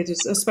motivated.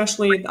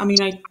 Especially, I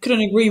mean, I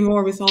couldn't agree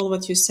more with all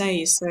what you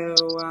say. So,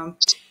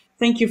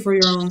 thank you for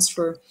your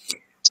answer.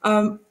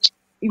 Um,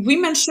 we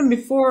mentioned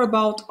before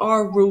about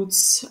our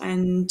roots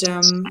and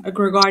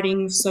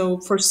regarding, so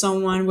for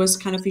someone was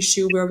kind of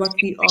issue where what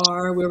we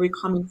are, where we're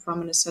coming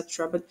from, and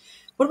etc. But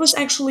what was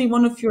actually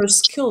one of your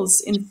skills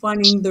in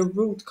finding the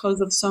root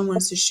cause of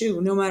someone's issue,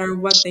 no matter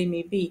what they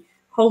may be?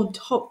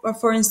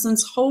 For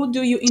instance, how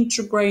do you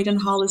integrate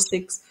and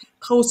holistic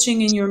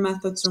coaching in your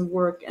methods and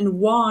work, and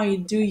why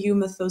do you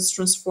methods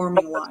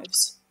transforming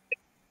lives?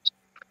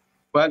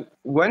 Well,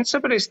 when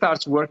somebody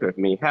starts working with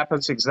me, it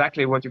happens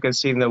exactly what you can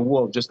see in the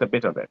wall, just a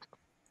bit of it.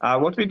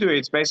 What we do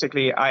is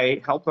basically I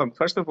help them.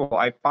 First of all,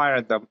 I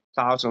fire them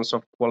thousands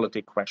of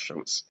quality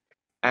questions,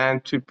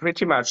 and to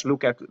pretty much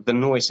look at the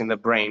noise in the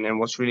brain and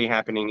what's really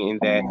happening in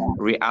their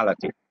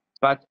reality.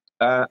 But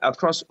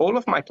across all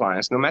of my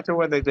clients, no matter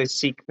whether they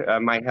seek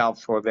my help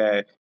for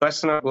their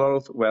personal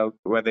growth, well,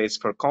 whether it's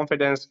for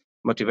confidence,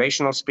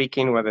 motivational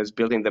speaking, whether it's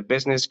building the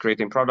business,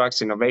 creating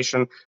products,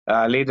 innovation,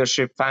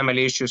 leadership,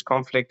 family issues,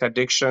 conflict,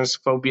 addictions,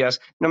 phobias,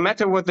 no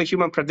matter what the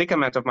human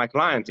predicament of my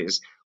client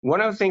is,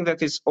 one of the things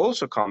that is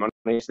also common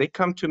is they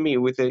come to me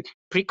with a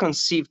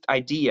preconceived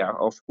idea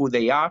of who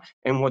they are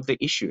and what the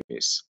issue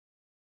is.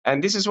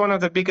 And this is one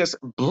of the biggest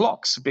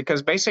blocks,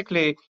 because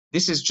basically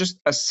this is just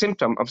a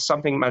symptom of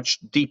something much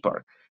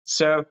deeper.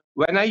 So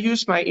when I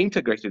use my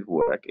integrated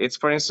work, it's,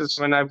 for instance,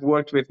 when I've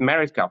worked with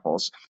married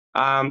couples,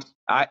 I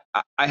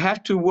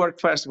have to work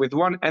first with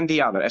one and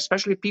the other,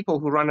 especially people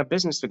who run a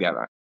business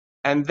together,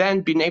 and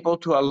then being able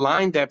to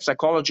align their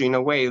psychology in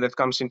a way that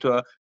comes into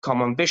a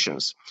common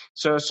visions.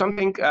 So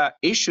something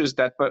issues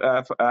that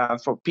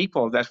for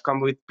people that come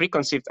with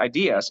preconceived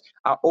ideas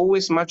are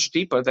always much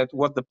deeper than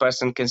what the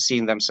person can see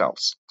in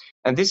themselves.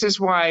 And this is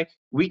why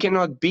we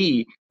cannot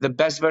be the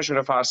best version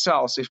of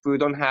ourselves if we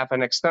don't have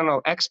an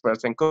external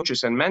experts and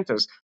coaches and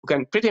mentors who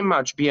can pretty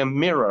much be a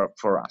mirror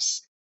for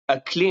us,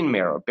 a clean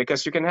mirror,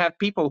 because you can have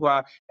people who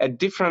are at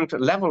different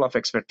level of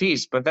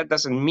expertise, but that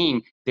doesn't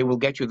mean they will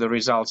get you the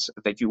results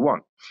that you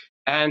want.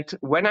 And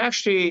when I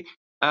actually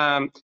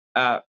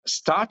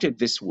started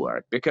this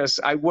work, because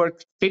I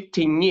worked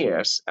 15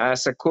 years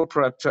as a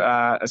corporate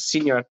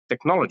senior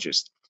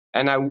technologist,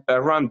 and I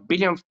run £1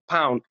 billion,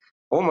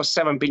 almost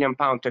 £7 billion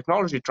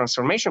technology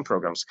transformation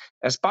programs.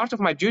 As part of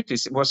my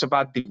duties, it was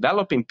about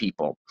developing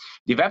people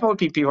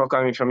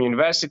coming from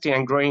university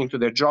and growing into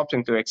their jobs,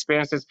 into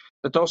experiences,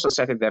 but also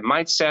setting their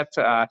mindset,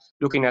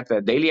 looking at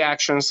their daily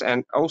actions,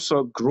 and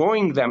also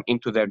growing them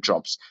into their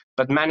jobs,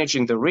 but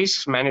managing the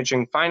risks,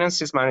 managing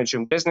finances,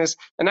 managing business,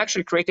 and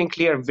actually creating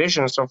clear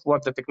visions of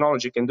what the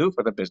technology can do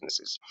for the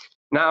businesses.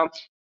 Now,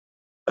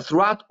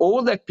 throughout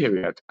all that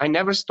period, I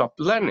never stopped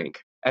learning.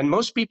 And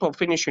most people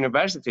finish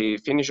university,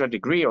 finish a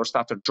degree or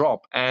start a job,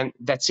 and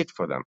that's it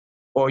for them.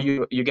 Or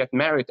you get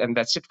married and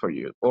that's it for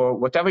you, or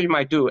whatever you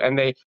might do. And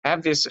they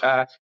have this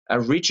a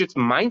rigid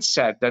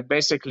mindset that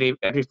basically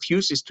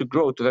refuses to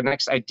grow to the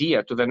next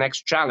idea, to the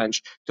next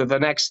challenge, to the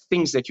next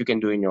things that you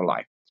can do in your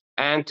life.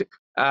 And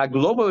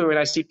globally, when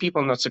I see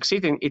people not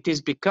succeeding, it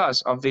is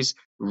because of this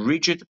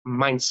rigid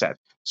mindset.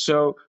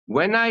 So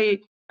when I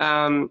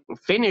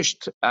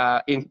finished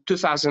in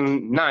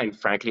 2009,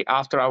 frankly,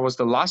 after I was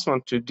the last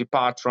one to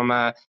depart from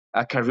a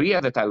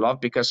career that I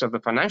loved because of the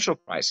financial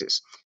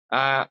crisis.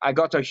 I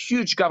got a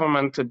huge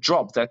government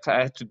job that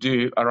I had to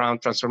do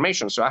around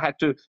transformation. So I had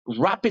to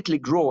rapidly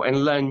grow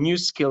and learn new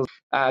skills,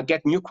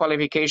 get new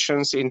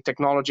qualifications in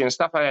technology and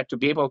stuff. I had to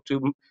be able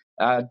to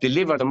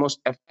deliver the most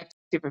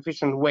effective,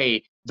 efficient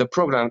way the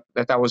program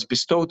that I was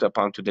bestowed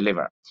upon to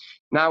deliver.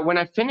 Now, when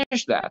I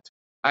finished that,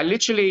 I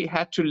literally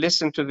had to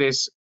listen to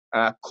this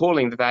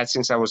calling that I had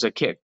since I was a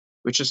kid,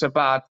 which is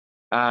about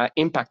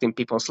impacting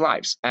people's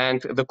lives.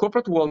 And the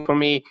corporate world for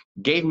me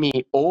gave me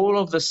all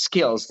of the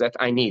skills that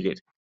I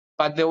needed.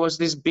 But there was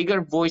this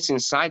bigger voice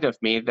inside of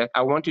me that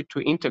I wanted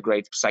to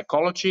integrate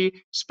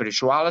psychology,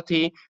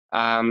 spirituality,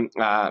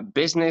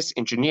 business,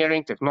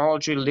 engineering,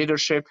 technology,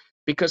 leadership,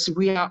 because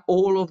we are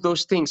all of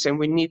those things and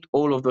we need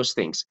all of those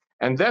things.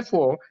 And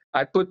therefore,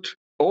 I put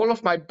all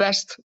of my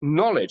best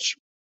knowledge,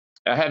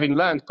 having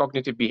learned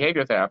cognitive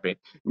behavior therapy,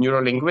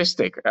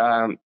 neurolinguistic,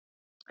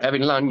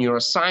 having learned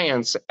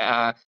neuroscience,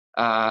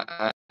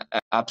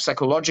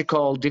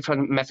 psychological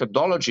different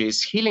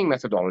methodologies, healing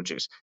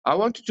methodologies. I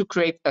wanted to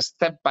create a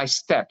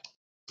step-by-step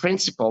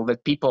principle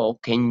that people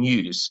can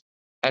use.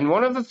 And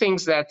one of the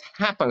things that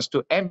happens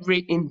to every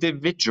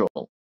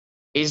individual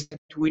is that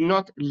we're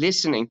not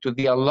listening to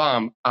the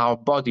alarm our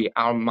body,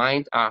 our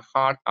mind, our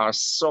heart, our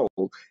soul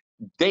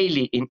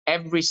daily in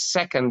every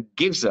second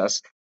gives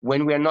us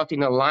when we are not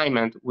in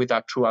alignment with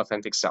our true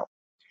authentic self.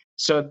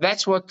 So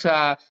that's what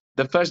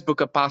the first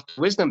book, A Path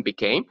to Wisdom,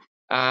 became.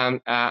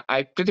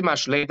 I pretty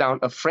much laid down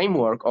a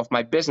framework of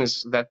my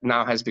business that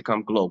now has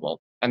become global.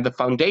 And the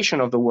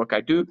foundation of the work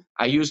I do,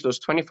 I use those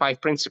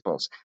 25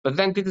 principles, but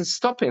then didn't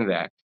stop in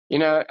there. You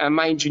know,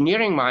 my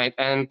engineering mind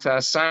and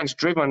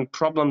science-driven,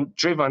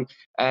 problem-driven,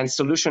 and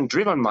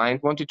solution-driven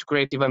mind wanted to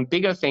create even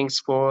bigger things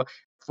for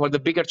the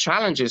bigger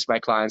challenges my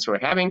clients were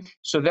having.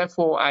 So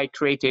therefore, I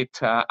created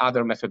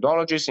other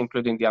methodologies,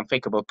 including the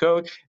Unfakeable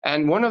Code.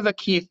 And one of the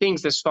key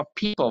things that stop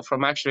people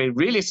from actually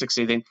really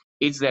succeeding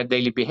is their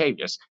daily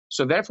behaviors.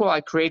 So therefore, I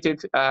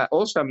created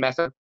also a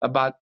method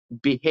about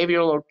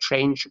behavioral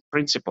change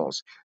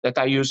principles that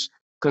I use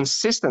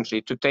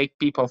consistently to take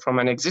people from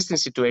an existing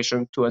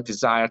situation to a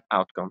desired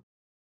outcome.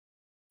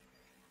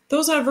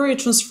 Those are very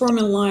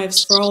transforming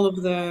lives for all of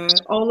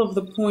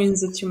the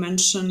points that you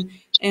mentioned,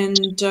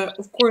 and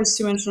of course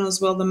you mentioned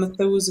as well the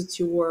methods that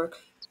you work.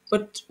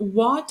 But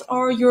what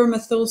are your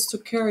methods to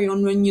carry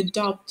on when you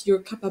doubt your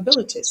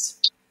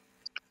capabilities?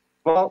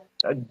 Well,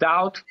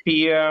 doubt,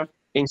 fear,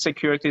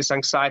 insecurities,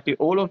 anxiety,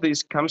 all of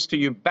this comes to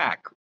you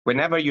back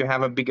whenever you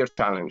have a bigger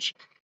challenge.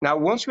 Now,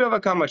 once we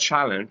overcome a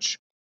challenge,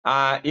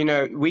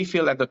 we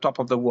feel at the top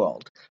of the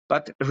world.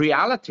 But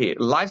reality,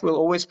 life will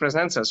always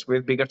present us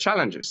with bigger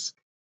challenges.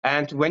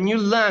 And when you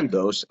learn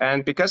those,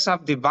 and because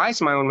I've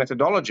devised my own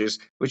methodologies,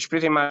 which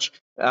pretty much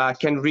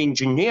can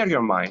re-engineer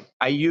your mind,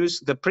 I use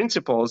the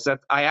principles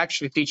that I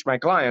actually teach my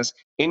clients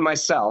in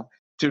myself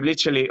to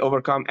literally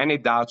overcome any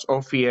doubts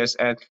or fears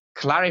and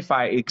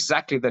clarify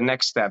exactly the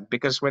next step.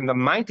 Because when the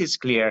mind is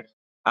clear,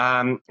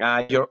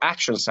 your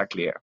actions are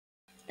clear.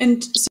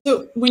 And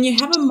so when you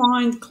have a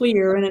mind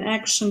clear and an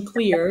action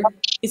clear,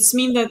 it's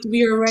mean that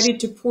we are ready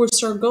to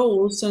pursue our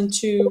goals and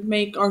to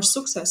make our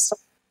success.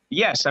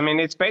 Yes, I mean,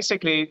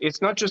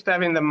 it's not just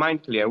having the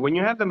mind clear. When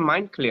you have the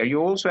mind clear, you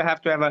also have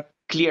to have a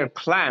clear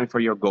plan for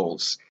your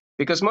goals.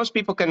 Because most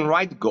people can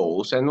write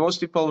goals, and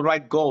most people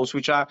write goals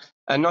which are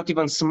not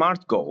even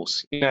smart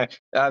goals.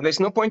 There's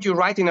no point you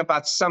writing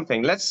about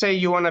something. Let's say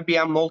you want to be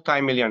a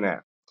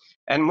multimillionaire.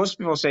 And most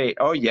people say,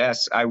 oh,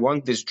 yes, I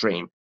want this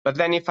dream. But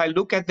then if I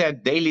look at their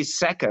daily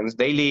seconds,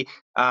 daily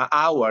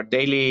hour,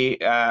 daily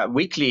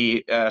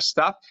weekly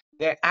stuff,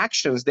 their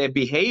actions, their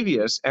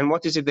behaviors, and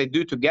what is it they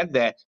do to get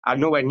there are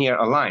nowhere near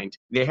aligned.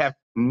 They have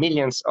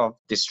millions of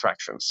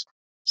distractions.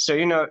 So,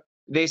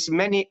 there's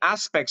many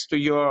aspects to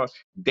your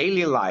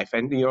daily life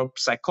and your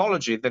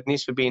psychology that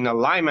needs to be in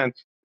alignment,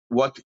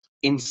 what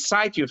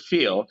inside you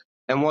feel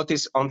and what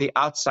is on the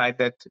outside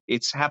that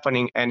it's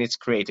happening and it's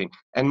creating.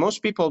 And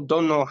most people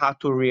don't know how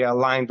to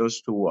realign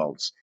those two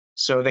worlds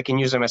so they can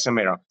use them as a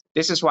mirror.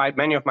 This is why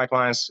many of my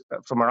clients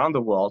from around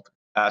the world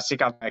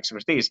seek out my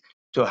expertise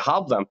to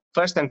help them,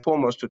 first and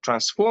foremost, to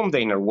transform the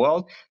inner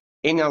world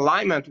in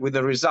alignment with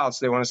the results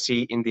they want to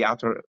see in the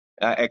outer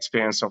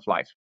experience of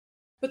life.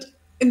 But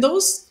in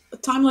those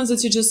timelines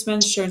that you just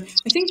mentioned,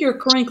 I think you're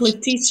currently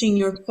teaching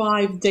your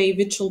 5-day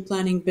virtual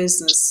planning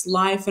business,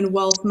 Life and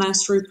Wealth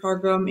Mastery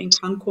Program in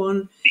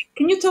Cancun.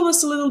 Can you tell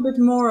us a little bit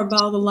more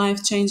about the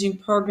life changing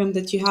program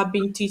that you have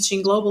been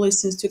teaching globally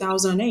since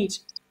 2008?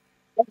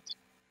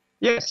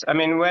 Yes, I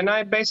mean, when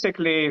I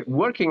basically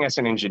working as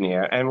an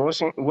engineer and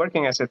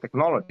working as a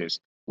technologist,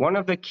 one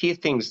of the key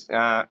things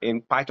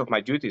in part of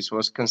my duties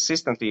was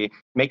consistently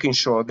making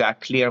sure there are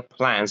clear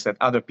plans that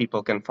other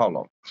people can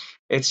follow.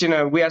 It's,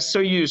 we are so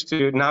used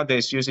to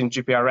nowadays using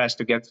GPRS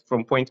to get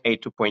from point A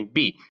to point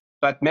B,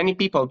 but many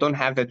people don't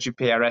have that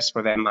GPRS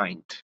for their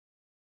mind.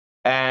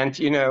 And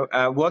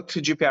what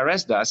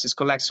GPRS does is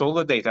collects all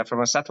the data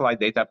from a satellite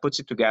data, puts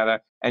it together,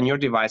 and your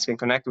device can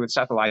connect with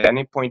satellite at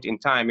any point in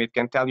time. It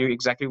can tell you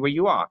exactly where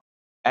you are.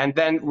 And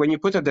then when you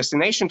put a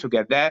destination to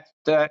get there,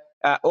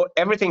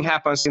 everything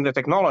happens in the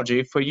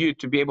technology for you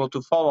to be able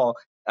to follow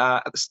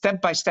step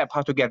by step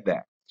how to get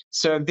there.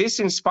 So this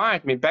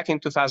inspired me back in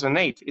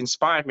 2008,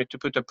 inspired me to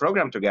put a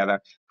program together,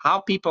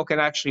 how people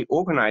can actually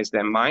organize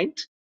their mind,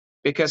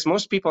 because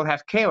most people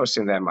have chaos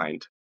in their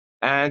mind.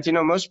 And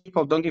most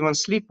people don't even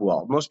sleep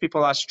well. Most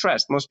people are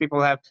stressed. Most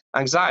people have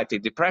anxiety,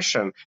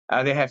 depression.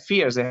 They have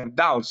fears. They have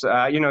doubts.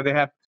 They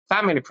have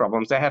family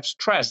problems. They have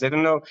stress. They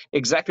don't know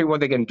exactly what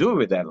they can do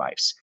with their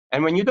lives.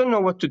 And when you don't know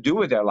what to do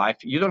with their life,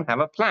 you don't have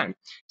a plan.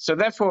 So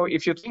therefore,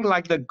 if you think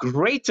like the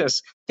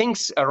greatest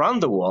things around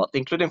the world,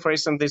 including, for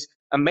instance, this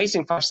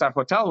amazing 5-star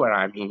hotel where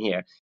I'm in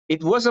here,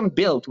 it wasn't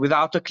built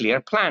without a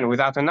clear plan,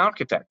 without an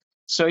architect.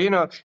 So,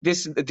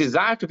 this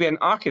desire to be an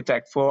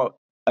architect for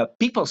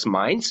people's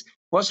minds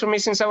was for me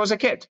since I was a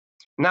kid.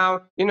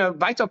 Now,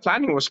 vital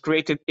planning was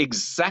created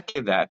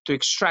exactly that, to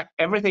extract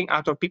everything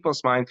out of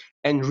people's mind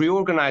and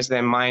reorganize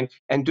their mind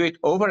and do it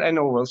over and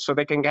over so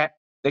they can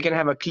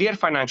have a clear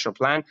financial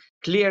plan,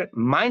 clear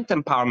mind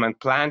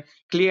empowerment plan,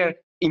 clear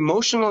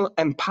emotional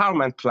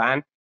empowerment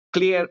plan,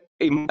 clear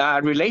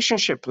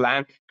relationship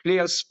plan,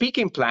 clear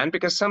speaking plan,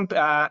 because some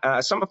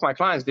of my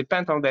clients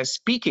depend on their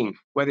speaking,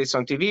 whether it's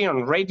on TV,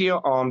 on radio,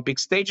 on big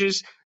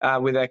stages,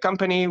 with their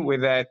company,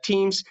 with their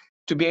teams,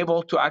 to be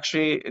able to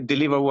actually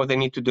deliver what they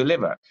need to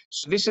deliver.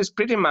 So this is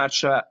pretty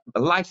much a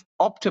life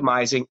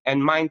optimizing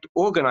and mind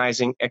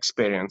organizing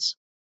experience.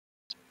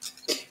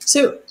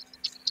 So,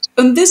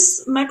 on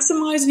this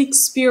maximizing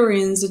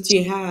experience that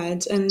you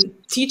had and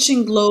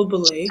teaching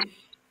globally,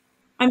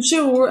 I'm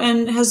sure,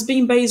 and has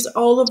been based,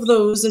 all of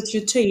those that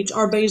you teach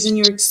are based on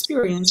your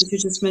experience that you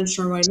just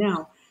mentioned right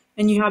now.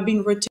 And you have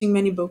been writing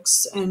many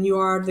books, and you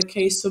are the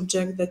case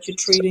subject that you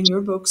treat in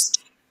your books.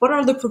 What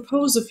are the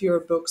purpose of your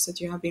books that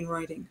you have been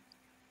writing?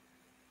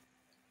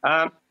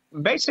 Um,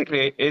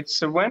 Basically,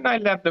 it's when I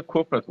left the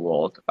corporate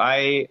world,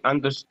 I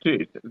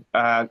understood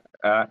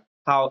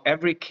how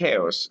every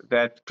chaos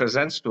that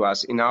presents to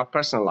us in our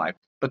personal life,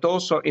 but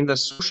also in the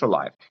social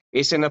life,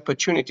 is an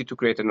opportunity to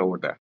create an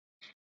order.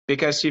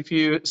 Because if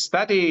you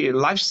study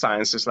life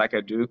sciences like I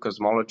do,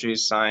 cosmology,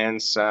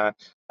 science,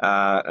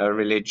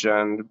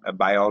 religion,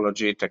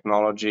 biology,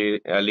 technology,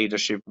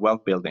 leadership,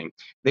 wealth building,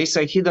 there's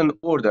a hidden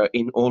order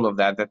in all of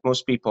that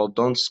most people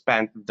don't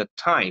spend the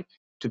time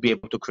to be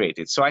able to create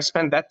it. So I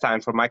spend that time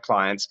for my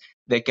clients.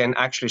 They can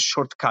actually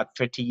shortcut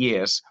 30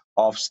 years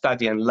of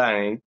study and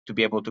learning to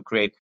be able to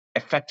create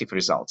effective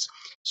results.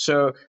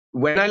 So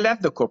when I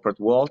left the corporate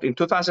world in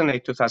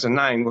 2008,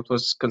 2009, what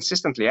was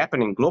consistently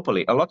happening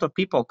globally, a lot of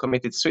people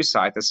committed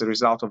suicide as a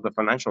result of the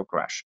financial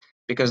crash,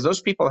 because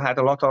those people had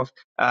a lot of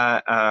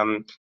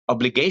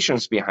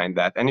obligations behind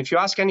that. And if you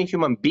ask any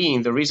human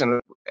being, the reason,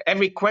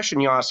 every question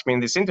you ask me in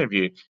this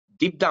interview,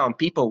 deep down,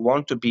 people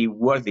want to be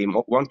worthy,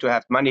 want to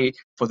have money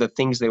for the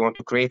things they want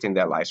to create in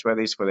their lives, whether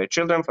it's for their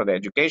children, for their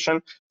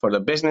education, for the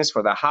business,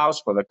 for the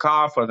house, for the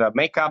car, for the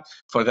makeup,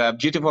 for the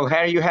beautiful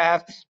hair you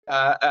have,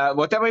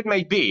 whatever it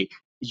may be.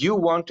 You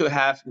want to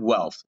have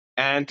wealth.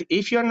 And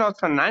if you're not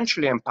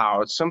financially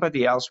empowered,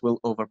 somebody else will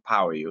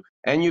overpower you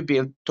and you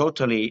be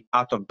totally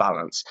out of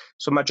balance.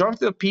 So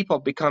majority of people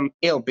become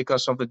ill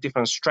because of the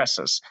different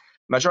stresses.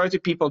 Majority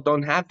of people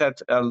don't have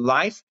that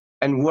life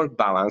and work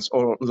balance,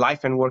 or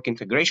life and work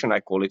integration, I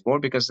call it more,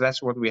 because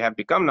that's what we have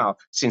become now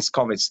since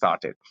COVID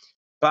started.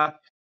 But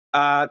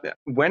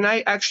when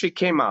I actually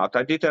came out,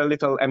 I did a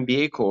little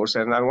MBA course,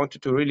 and I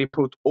wanted to really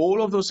put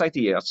all of those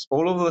ideas,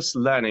 all of this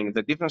learning,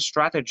 the different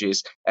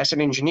strategies. As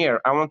an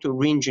engineer, I want to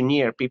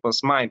re-engineer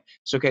people's mind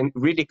so can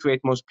really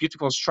create most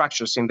beautiful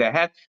structures in their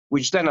head,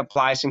 which then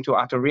applies into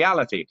outer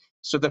reality.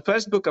 So the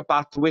first book, A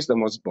Path to Wisdom,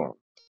 was born.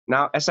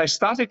 Now, as I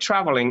started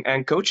traveling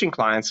and coaching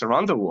clients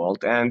around the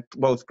world, and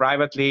both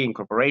privately, in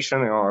corporation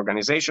and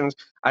organizations,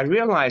 I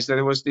realized that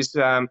there was this,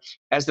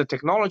 as the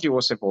technology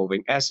was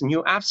evolving, as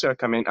new apps are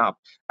coming up,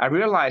 I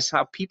realized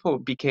how people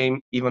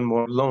became even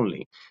more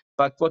lonely.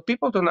 But what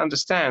people don't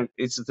understand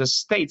is the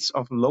states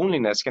of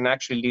loneliness can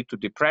actually lead to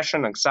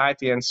depression,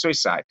 anxiety, and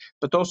suicide.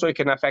 But also it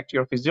can affect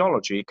your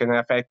physiology. It can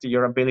affect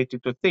your ability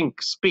to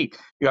think, speak,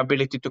 your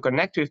ability to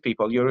connect with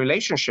people, your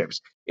relationships,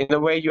 in the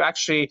way you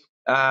actually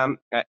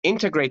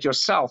integrate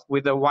yourself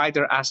with a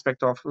wider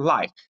aspect of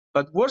life.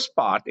 But worst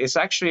part is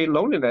actually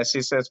loneliness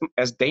is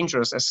as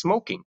dangerous as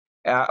smoking,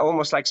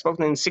 almost like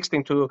smoking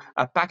 16 to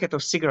a packet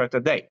of cigarette a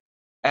day.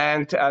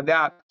 And there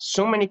are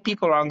so many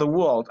people around the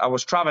world. I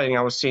was traveling,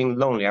 I was seeing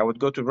lonely. I would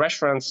go to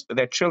restaurants,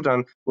 their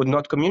children would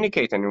not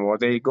communicate anymore.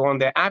 They go on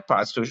their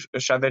iPads to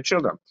shut their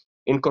children.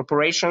 In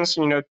corporations,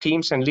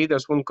 teams and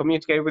leaders wouldn't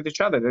communicate with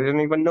each other. They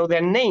didn't even know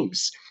their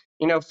names.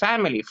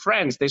 Family,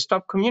 friends, they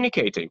stopped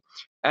communicating.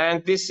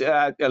 And this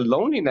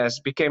loneliness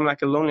became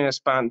like a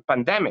loneliness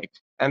pandemic.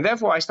 And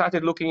therefore, I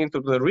started looking into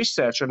the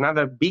research,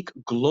 another big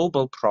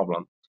global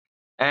problem.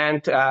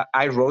 And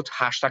I wrote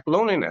hashtag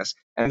loneliness.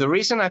 And the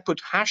reason I put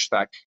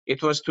hashtag,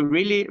 it was to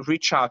really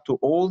reach out to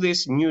all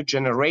this new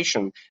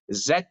generation,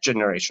 Z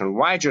generation,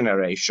 Y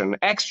generation,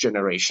 X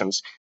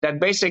generations, that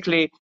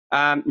basically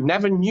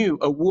never knew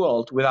a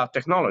world without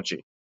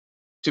technology,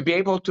 to be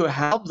able to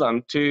help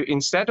them to,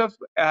 instead of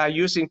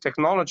using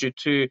technology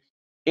to,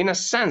 in a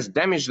sense,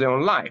 damage their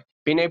own life,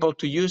 being able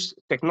to use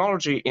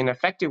technology in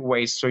effective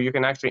ways so you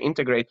can actually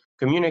integrate,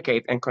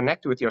 communicate, and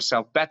connect with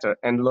yourself better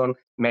and learn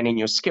many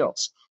new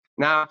skills.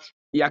 Now,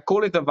 yeah, I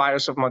call it the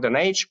virus of modern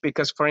age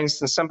because, for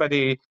instance,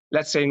 somebody,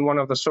 let's say in one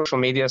of the social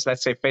medias,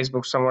 let's say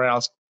Facebook, somewhere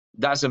else,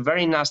 does a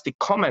very nasty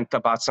comment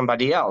about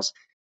somebody else.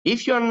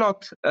 If you're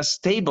not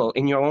stable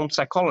in your own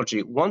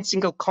psychology, one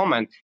single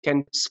comment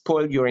can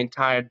spoil your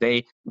entire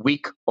day,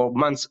 week, or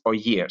months, or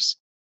years,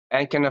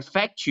 and can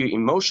affect you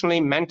emotionally,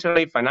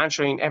 mentally,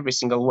 financially, in every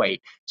single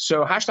way.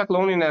 So hashtag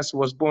loneliness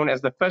was born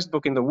as the first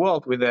book in the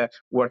world with the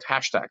word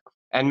hashtag.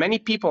 And many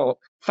people,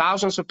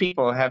 thousands of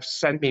people, have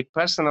sent me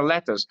personal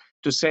letters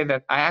to say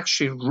that I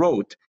actually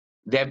wrote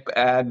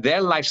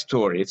their life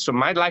story. So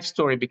my life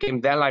story became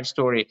their life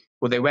story,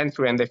 what they went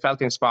through, and they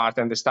felt inspired,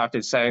 and they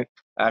started saying,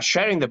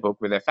 sharing the book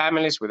with their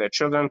families, with their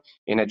children,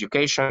 in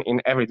education,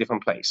 in every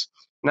different place.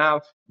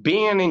 Now,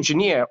 being an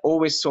engineer,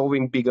 always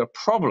solving bigger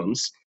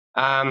problems,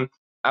 I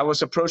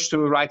was approached to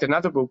write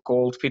another book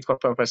called Fit for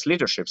Purpose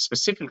Leadership,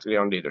 specifically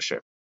on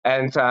leadership.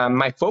 And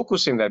my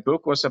focus in that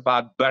book was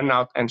about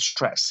burnout and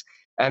stress.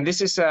 And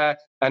this is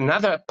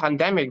another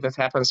pandemic that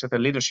happens at the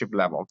leadership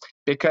level,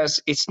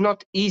 because it's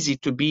not easy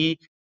to be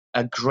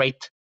a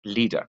great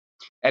leader.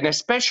 And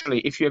especially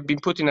if you have been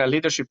put in a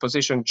leadership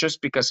position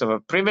just because of a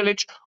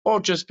privilege,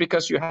 or just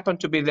because you happen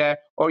to be there,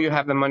 or you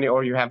have the money,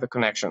 or you have the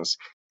connections.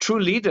 True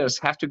leaders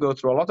have to go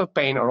through a lot of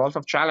pain or a lot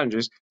of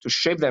challenges to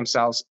shape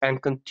themselves,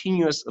 and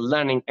continuous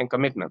learning and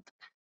commitment.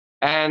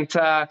 And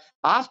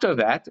after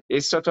that,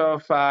 is sort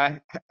of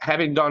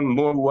having done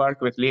more work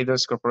with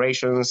leaders,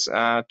 corporations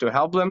to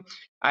help them.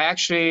 I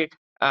actually,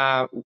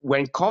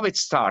 when COVID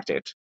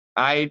started,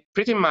 I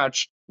pretty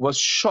much was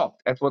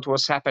shocked at what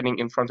was happening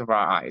in front of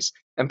our eyes,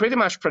 and pretty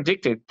much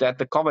predicted that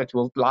the COVID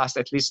will last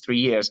at least 3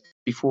 years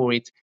before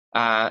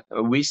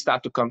we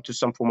start to come to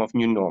some form of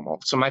new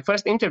normal. So my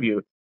first interview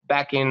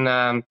back in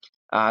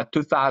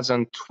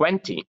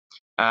 2020,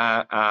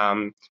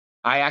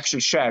 I actually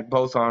shared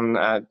both on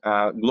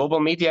global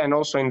media and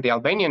also in the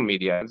Albanian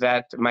media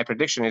that my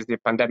prediction is the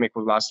pandemic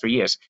will last 3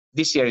 years.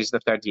 This year is the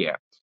third year.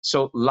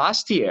 So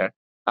last year,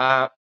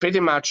 pretty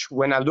much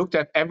when I looked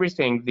at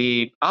everything,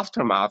 the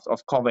aftermath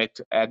of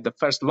COVID at the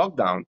first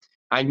lockdown,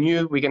 I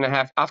knew we're going to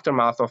have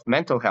aftermath of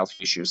mental health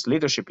issues,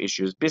 leadership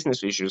issues,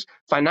 business issues,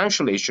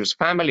 financial issues,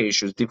 family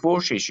issues,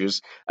 divorce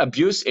issues,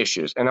 abuse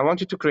issues. And I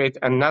wanted to create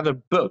another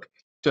book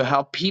to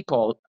help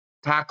people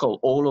tackle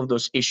all of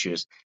those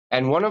issues.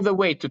 And one of the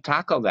ways to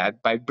tackle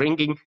that by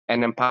bringing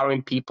and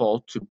empowering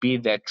people to be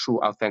their true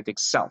authentic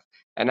self,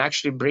 and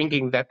actually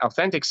bringing that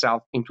authentic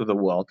self into the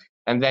world,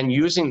 and then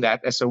using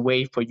that as a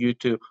way for you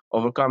to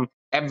overcome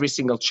every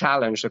single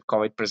challenge that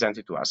COVID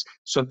presented to us.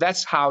 So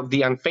that's how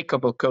the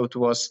Unfakeable Code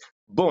was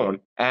born.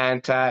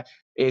 And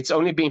it's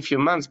only been a few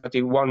months, but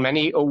it won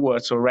many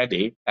awards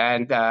already.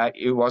 And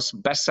it was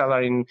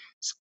bestseller in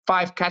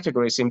 5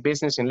 categories in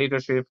business, in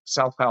leadership,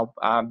 self-help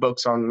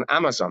books on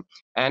Amazon.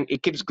 And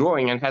it keeps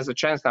growing and has a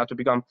chance now to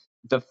become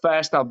the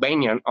first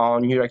Albanian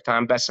on New York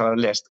Times bestseller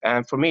list.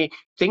 And for me,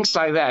 things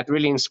like that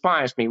really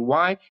inspires me.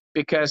 Why?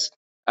 Because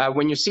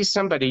when you see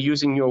somebody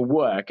using your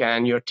work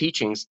and your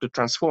teachings to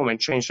transform and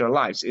change their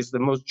lives, it's the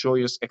most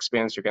joyous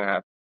experience you can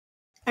have.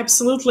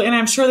 Absolutely, and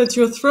I'm sure that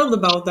you're thrilled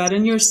about that,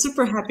 and you're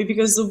super happy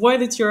because the way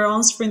that you're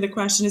answering the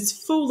question is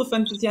full of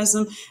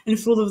enthusiasm and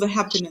full of the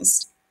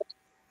happiness.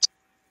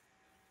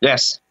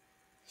 Yes.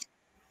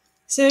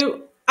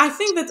 So I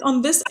think that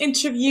on this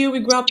interview, we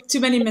grabbed too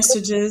many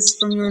messages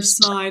from your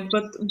side,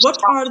 but what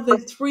are the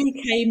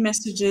 3K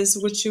messages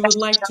which you would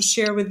like to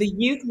share with the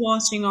youth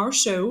watching our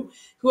show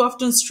who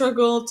often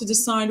struggle to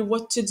decide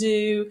what to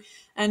do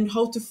and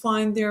how to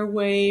find their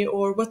way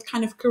or what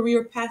kind of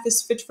career path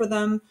is fit for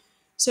them?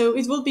 So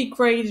it will be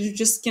great if you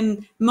just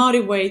can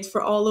motivate for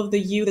all of the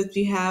youth that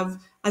we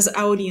have as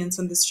audience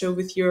on this show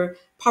with your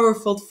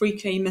powerful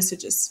 3K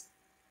messages.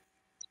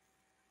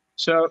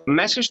 So,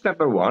 message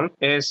number one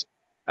is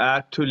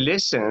to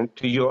listen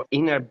to your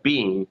inner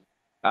being,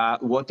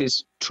 what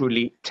is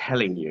truly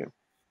telling you.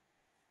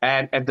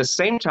 And at the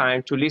same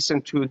time, to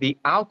listen to the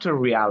outer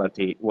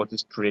reality, what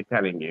is truly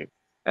telling you.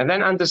 And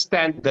then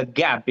understand the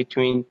gap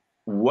between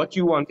what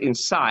you want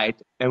inside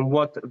and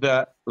what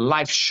the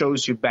life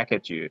shows you back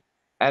at you.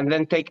 And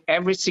then take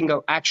every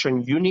single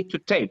action you need to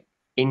take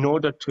in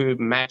order to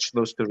match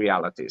those two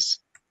realities.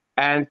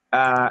 And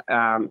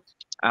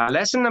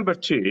lesson number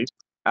two,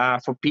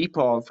 for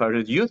people, for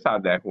the youth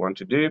out there who want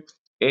to do,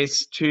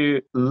 is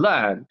to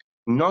learn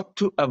not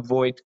to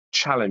avoid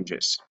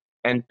challenges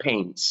and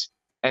pains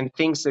and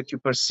things that you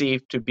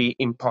perceive to be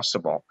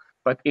impossible,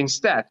 but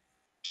instead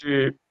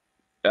to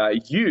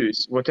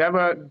use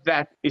whatever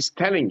that is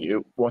telling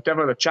you,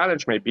 whatever the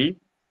challenge may be,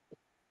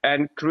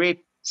 and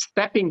create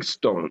stepping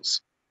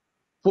stones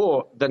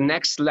for the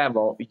next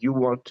level you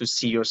want to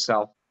see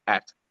yourself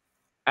at.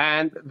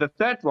 And the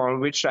third one,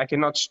 which I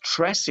cannot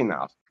stress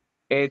enough,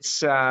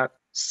 it's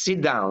sit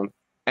down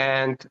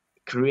and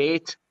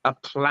create a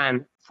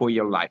plan for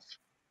your life.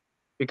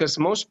 Because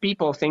most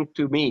people think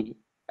to me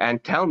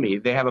and tell me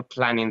they have a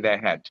plan in their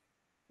head,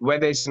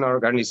 whether it's an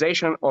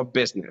organization or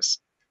business,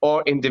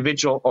 or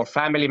individual or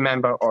family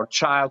member or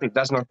child, it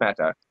does not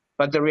matter.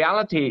 But the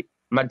reality,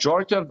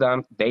 majority of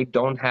them, they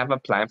don't have a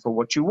plan for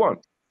what you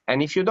want.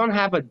 And if you don't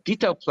have a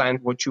detailed plan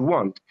what you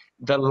want,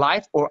 the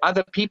life or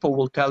other people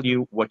will tell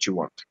you what you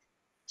want.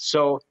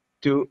 So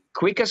the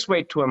quickest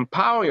way to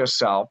empower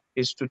yourself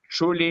is to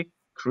truly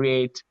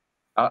create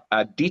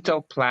a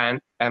detailed plan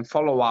and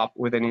follow up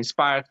with an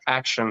inspired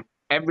action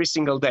every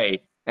single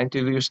day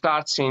until you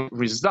start seeing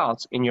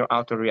results in your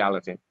outer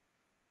reality.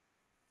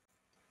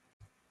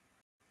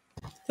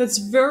 That's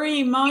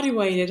very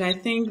motivated. I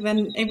think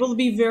then it will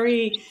be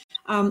very,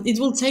 it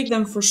will take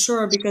them for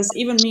sure because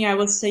even me, I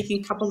was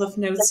taking a couple of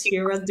notes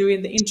here while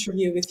doing the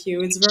interview with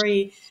you. It's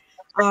very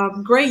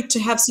great to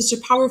have such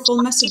a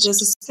powerful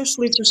messages,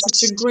 especially for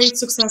such a great,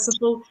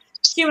 successful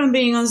human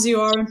being as you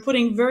are, and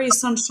putting very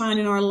sunshine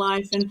in our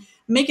life and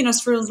making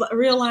us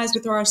realize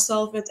with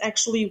ourselves that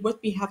actually what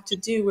we have to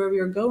do, where we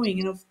are going,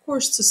 and of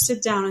course to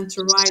sit down and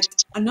to write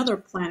another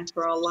plan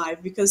for our life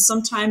because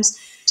sometimes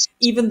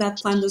even that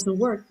plan doesn't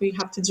work. We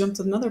have to jump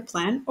to another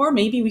plan, or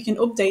maybe we can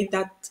update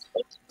that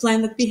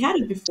plan that we had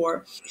it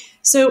before.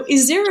 So,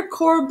 is there a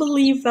core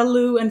belief,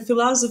 value, and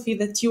philosophy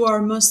that you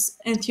are most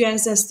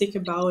enthusiastic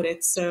about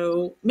it?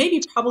 So,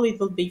 maybe probably it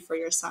will be for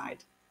your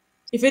side.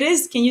 If it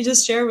is, can you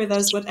just share with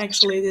us what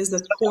actually it is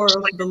that core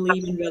of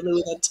belief and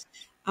value that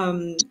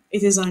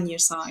it is on your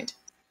side?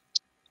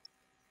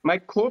 My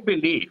core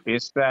belief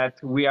is that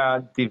we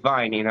are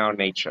divine in our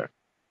nature.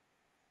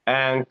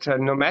 And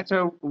no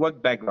matter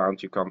what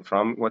background you come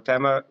from,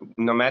 whatever,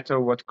 no matter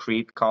what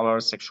creed, color,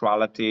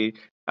 sexuality,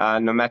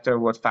 no matter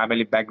what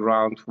family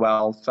background,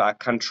 wealth,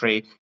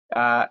 country,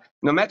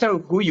 no matter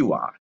who you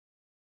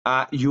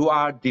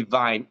are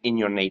divine in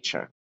your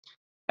nature.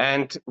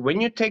 And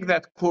when you take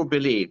that core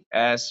belief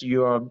as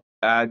your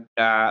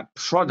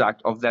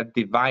product of that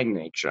divine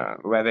nature,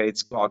 whether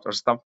it's God or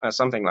stuff,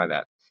 something like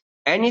that,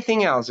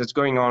 anything else that's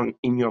going on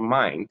in your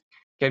mind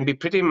can be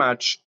pretty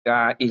much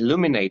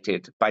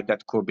illuminated by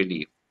that core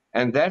belief.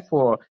 And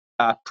therefore,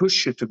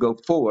 push you to go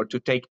forward, to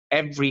take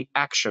every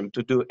action,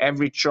 to do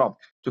every job,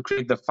 to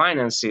create the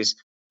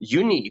finances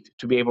you need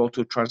to be able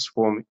to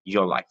transform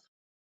your life.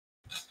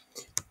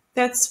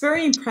 That's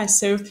very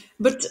impressive.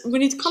 But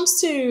when it comes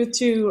to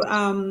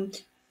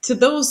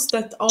those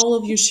that all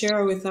of you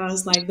share with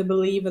us, like the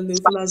belief,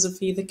 the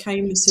philosophy, the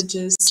kind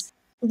messages,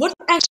 what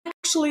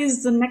actually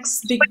is the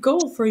next big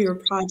goal for your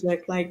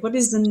project? Like, what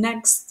is the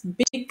next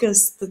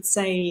biggest, let's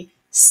say,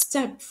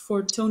 step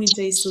for Tony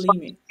J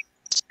Selimi?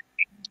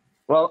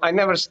 Well, I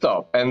never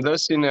stop. And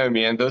those who know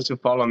me and those who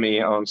follow me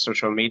on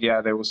social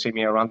media, they will see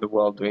me around the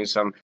world doing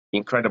some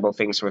incredible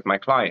things with my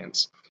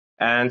clients.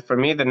 And for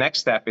me, the next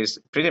step is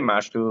pretty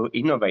much to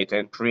innovate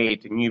and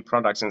create new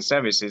products and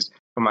services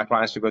for my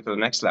clients to go to the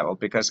next level,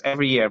 because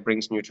every year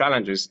brings new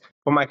challenges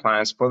for my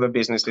clients, for the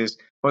businesses,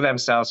 for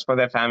themselves, for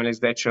their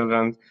families, their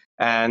children.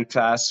 And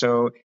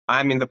so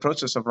I'm in the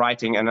process of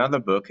writing another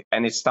book,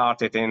 and it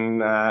started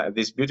in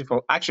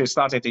actually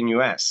started in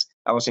US.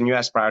 I was in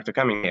US prior to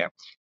coming here,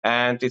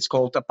 and it's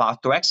called A Path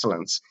to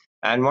Excellence.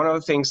 And one of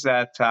the things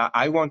that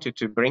I wanted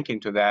to bring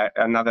into that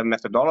another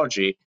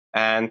methodology,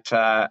 and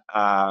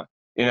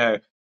you know,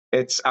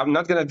 I'm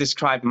not going to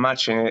describe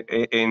much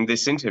in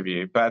this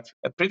interview, but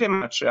pretty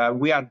much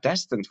we are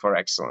destined for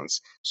excellence.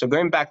 So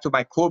going back to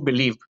my core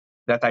belief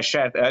that I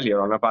shared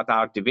earlier on about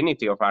our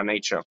divinity of our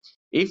nature,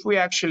 if we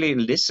actually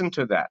listen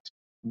to that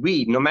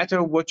no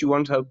matter what you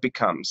want to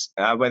become,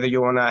 whether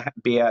you want to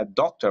be a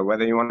doctor,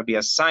 whether you want to be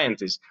a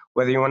scientist,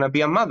 whether you want to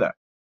be a mother,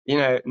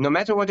 no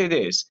matter what it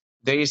is,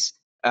 there is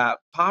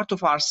part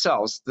of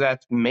ourselves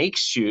that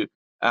makes you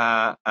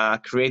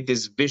create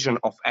this vision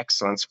of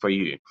excellence for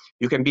you.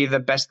 You can be the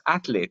best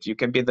athlete, you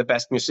can be the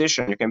best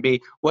musician, you can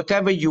be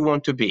whatever you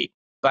want to be.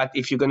 But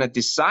if you're going to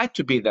decide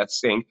to be that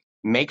thing,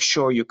 make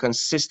sure you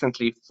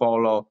consistently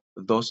follow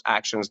those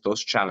actions,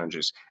 those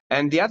challenges.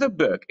 And the other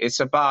book is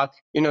about,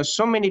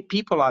 so many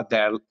people out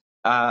there,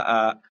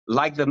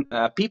 like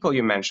the people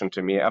you mentioned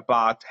to me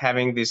about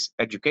having this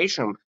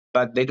education,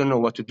 but they don't know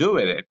what to do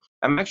with it.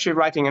 I'm actually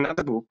writing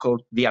another book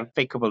called The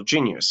Unfakeable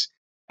Genius,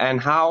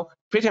 and how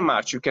pretty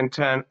much you can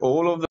turn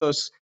all of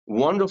those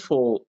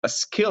wonderful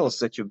skills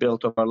that you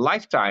built over a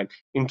lifetime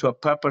into a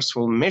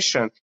purposeful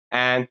mission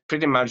and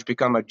pretty much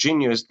become a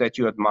genius that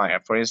you admire.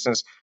 For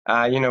instance,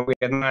 we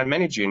admire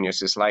many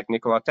geniuses like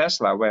Nikola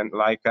Tesla,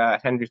 like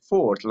Henry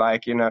Ford,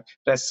 like,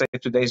 let's say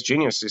today's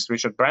geniuses,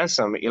 Richard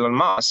Branson, Elon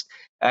Musk,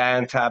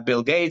 and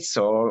Bill Gates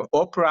or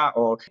Oprah,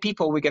 or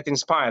people we get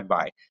inspired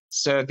by.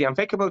 So The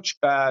Unfakeable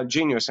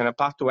Genius and A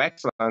Path to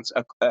Excellence,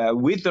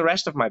 with the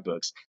rest of my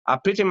books, are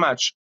pretty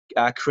much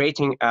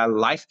creating a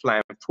life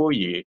plan for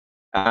you.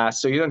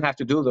 So you don't have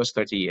to do those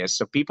 30 years.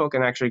 So people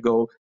can actually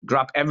go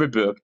grab every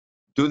book,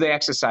 do the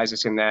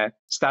exercises in there,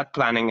 start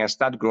planning and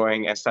start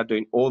growing and start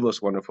doing all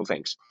those wonderful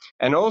things.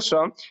 And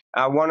also,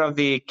 one of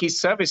the key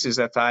services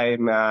that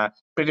I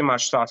pretty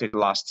much started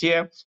last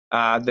year,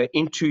 the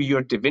Into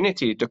Your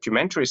Divinity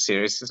documentary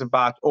series, is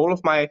about all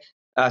of my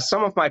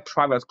some of my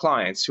private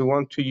clients who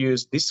want to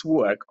use this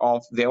work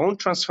of their own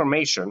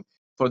transformation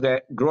for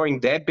growing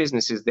their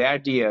businesses, their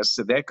ideas,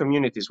 their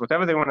communities,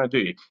 whatever they want to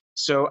do.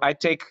 So I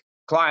take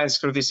clients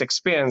through this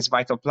experience,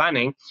 vital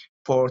planning,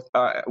 for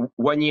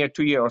 1 year,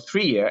 2 year, or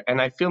 3 year,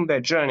 and I film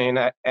their journey,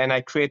 and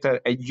I create a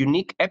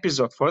unique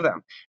episode for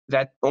them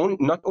that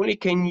not only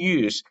can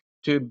use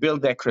to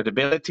build their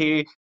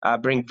credibility,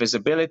 bring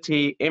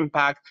visibility,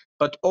 impact,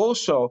 but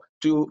also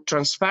to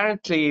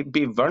transparently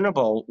be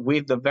vulnerable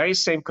with the very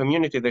same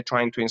community they're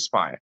trying to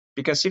inspire.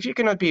 Because if you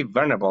cannot be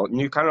vulnerable,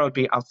 you cannot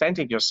be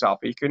authentic yourself,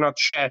 you cannot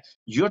share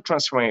your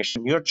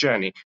transformation, your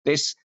journey,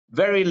 there's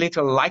very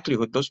little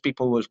likelihood those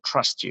people will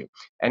trust you.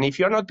 And if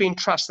you're not being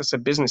trusted as a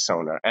business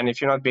owner, and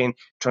if you're not being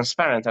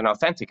transparent and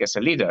authentic as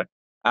a leader,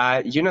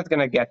 you're not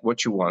going to get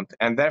what you want.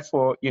 And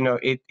therefore,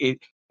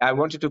 I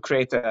wanted to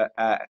create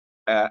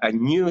a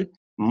new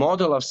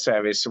model of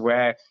service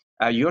where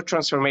your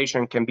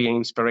transformation can be an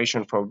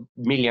inspiration for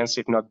millions,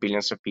 if not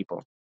billions of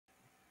people.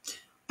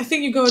 I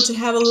think you're going to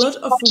have a lot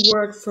of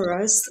work for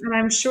us, and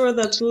I'm sure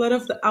that a lot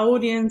of the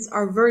audience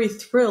are very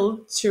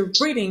thrilled to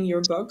reading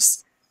your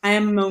books. I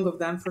am among of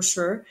them for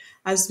sure,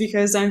 as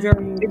because I'm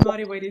very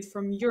motivated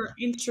from your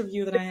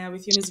interview that I had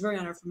with you, and it's very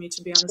honor for me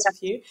to be honest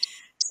with you.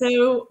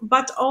 So,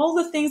 but all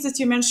the things that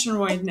you mentioned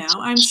right now,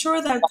 I'm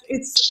sure that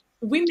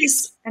we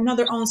miss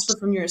another answer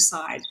from your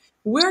side.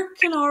 Where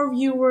can our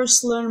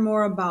viewers learn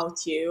more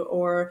about you,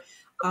 or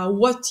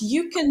what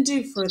you can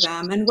do for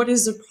them, and what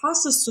is the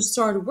process to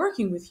start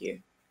working with you?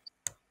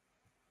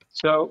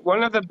 So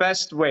one of the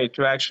best way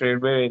to actually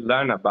really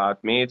learn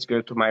about me is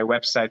go to my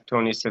website,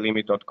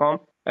 tonyselimi.com,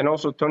 and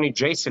also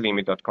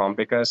tonyjselimi.com,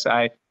 because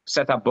I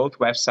set up both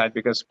websites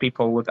because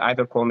people would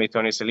either call me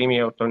Tony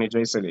Selimi or Tony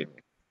J Selimi.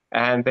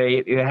 And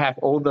they have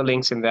all the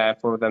links in there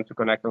for them to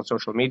connect on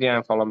social media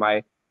and follow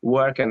my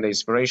work and the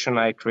inspiration.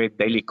 I create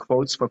daily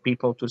quotes for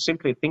people to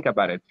simply think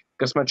about it,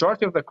 because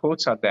majority of the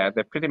quotes out there,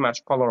 they're pretty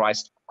much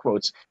polarized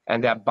quotes,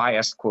 and they're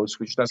biased quotes,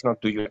 which does not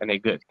do you any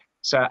good.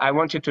 So I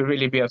want you to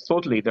really be a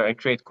thought leader and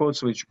create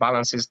quotes which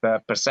balances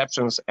the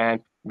perceptions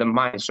and the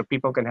mind, so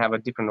people can have a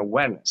different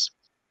awareness.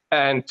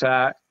 And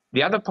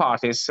the other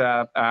part is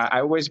I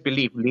always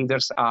believe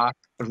leaders are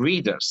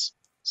readers.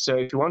 So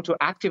if you want to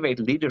activate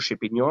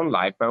leadership in your own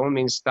life, by all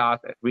means, start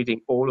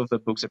reading all of the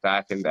books that I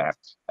have in there.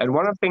 And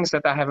one of the things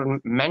that I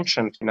haven't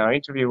mentioned in our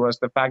interview was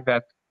the fact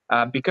that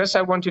because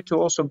I wanted to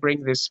also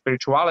bring this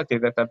spirituality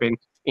that I've been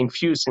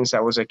infused since I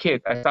was a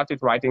kid, I started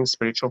writing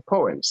spiritual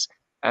poems.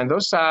 And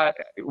those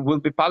will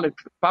be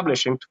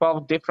published in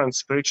 12 different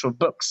spiritual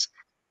books,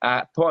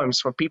 poems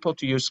for people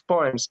to use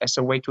poems as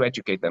a way to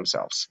educate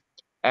themselves.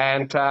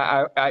 And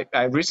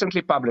I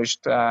recently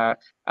published a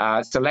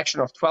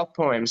selection of 12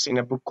 poems in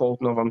a book called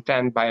Novum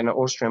 10 by an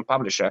Austrian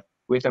publisher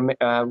with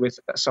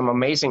some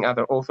amazing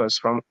other authors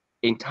from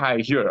entire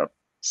Europe.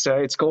 So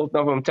it's called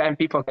Novum 10.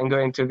 People can go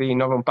into the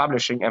Novum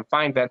Publishing and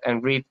find that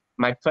and read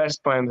my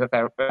first poem that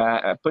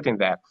I put in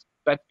there.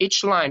 But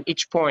each line,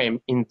 each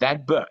poem in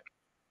that book,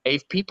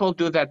 if people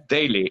do that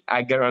daily,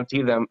 I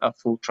guarantee them a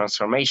full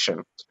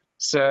transformation.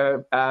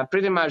 So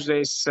pretty much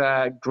there's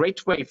a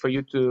great way for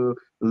you to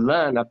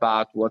learn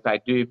about what I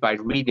do by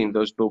reading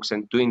those books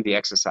and doing the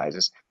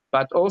exercises.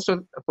 But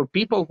also for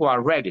people who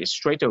are ready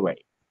straight away,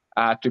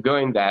 to go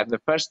in there, the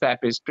first step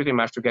is pretty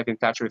much to get in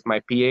touch with my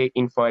PA,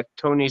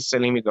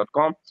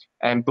 info@tonyselimi.com,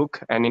 and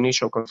book an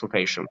initial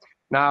consultation.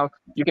 Now,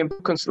 you can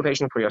book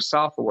consultation for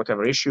yourself for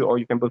whatever issue, or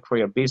you can book for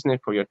your business,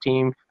 for your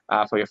team,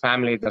 for your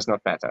family, it does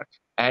not matter.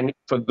 And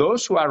for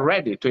those who are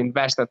ready to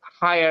invest a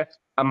higher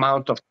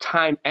amount of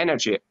time,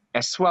 energy,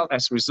 as well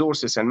as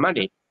resources and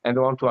money, and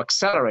they want to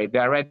accelerate, they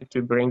are ready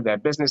to bring their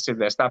businesses,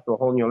 their stuff to a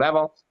whole new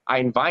level, I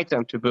invite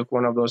them to book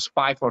one of those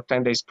 5 or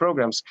 10 days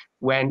programs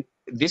when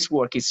this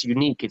work is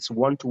unique, it's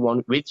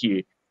one-to-one with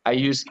you. I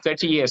use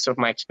 30 years of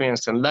my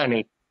experience and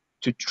learning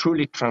to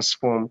truly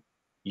transform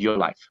your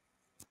life.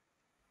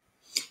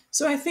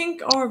 So I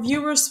think our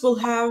viewers will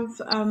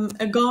have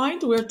a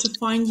guide where to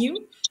find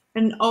you,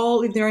 and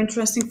all if they're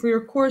interested for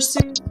your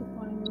courses, to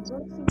find your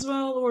books as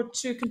well, or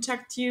to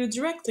contact you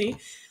directly.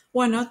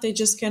 Why not? They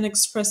just can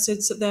express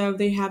it so that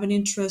they have an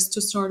interest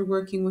to start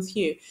working with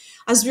you.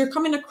 As we're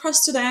coming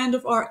across to the end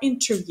of our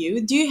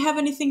interview, do you have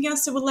anything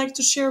else you would like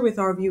to share with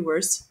our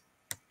viewers?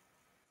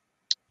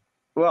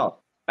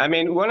 Well, I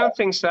mean, one of the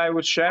things I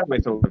would share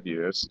with all of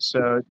you is,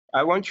 so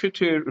I want you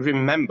to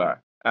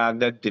remember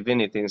that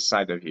divinity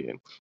inside of you.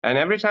 And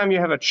every time you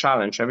have a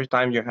challenge, every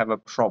time you have a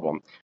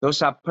problem,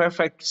 those are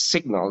perfect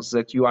signals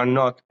that you are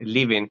not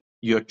living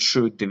your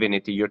true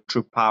divinity, your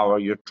true power,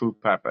 your true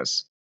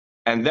purpose.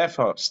 And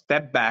therefore,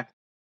 step back,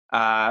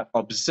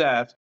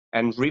 observe,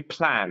 and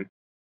replan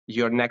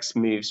your next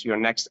moves, your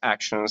next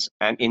actions,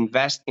 and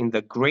invest in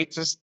the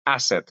greatest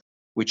asset,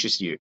 which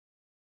is you.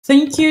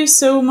 Thank you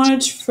so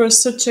much for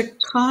such a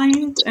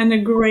kind and a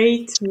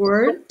great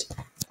word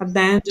at the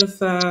end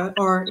of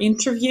our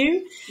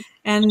interview.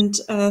 And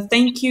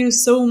thank you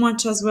so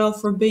much as well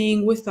for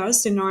being with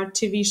us in our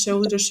TV show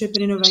Leadership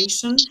and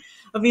Innovation.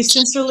 We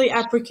sincerely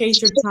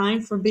appreciate your time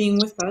for being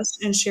with us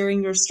and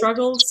sharing your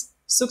struggles,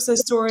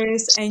 success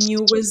stories, and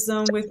new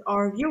wisdom with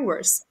our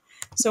viewers.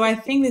 So I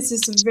think this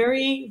is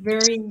very,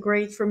 very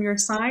great from your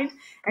side,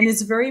 and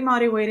it's very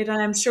motivated.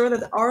 And I'm sure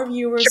that our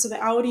viewers,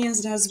 the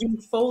audience that has been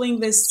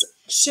following this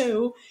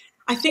show,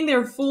 I think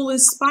they're full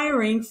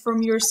inspiring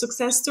from your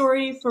success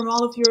story, from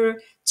all of your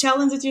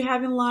challenge that you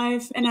have in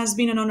life, and has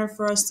been an honor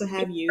for us to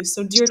have you.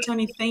 So, dear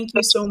Tony, thank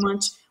you so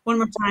much one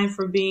more time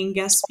for being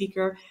guest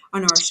speaker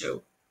on our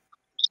show.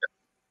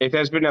 It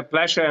has been a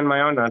pleasure and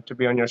my honor to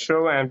be on your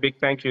show, and big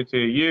thank you to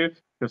you,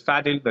 to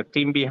Fadil, the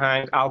team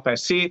behind Alpha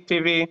C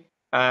TV,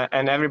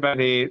 and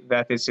everybody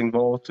that is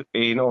involved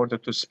in order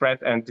to spread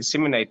and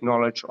disseminate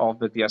knowledge of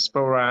the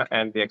diaspora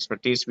and the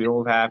expertise we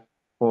all have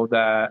for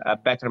the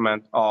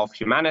betterment of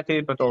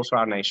humanity, but also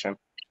our nation.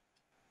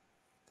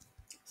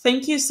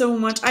 Thank you so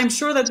much. I'm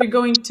sure that we're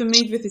going to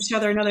meet with each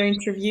other another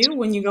interview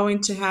when you're going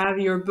to have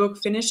your book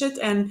finish it,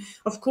 and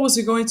of course,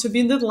 we're going to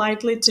be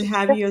delighted to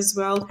have you as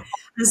well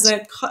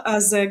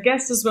as a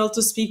guest as well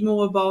to speak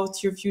more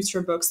about your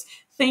future books.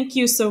 Thank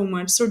you so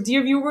much. So,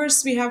 dear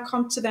viewers, we have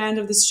come to the end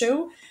of this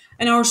show.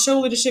 And our show,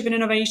 Leadership and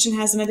Innovation,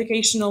 has an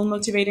educational,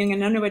 motivating,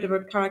 and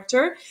innovative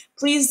character.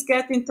 Please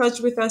get in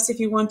touch with us if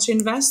you want to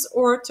invest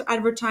or to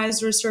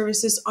advertise your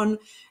services on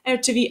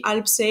RTV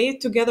Alpsay.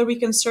 Together we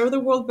can serve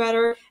the world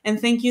better. And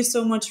thank you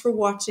so much for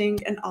watching,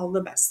 and all the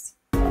best.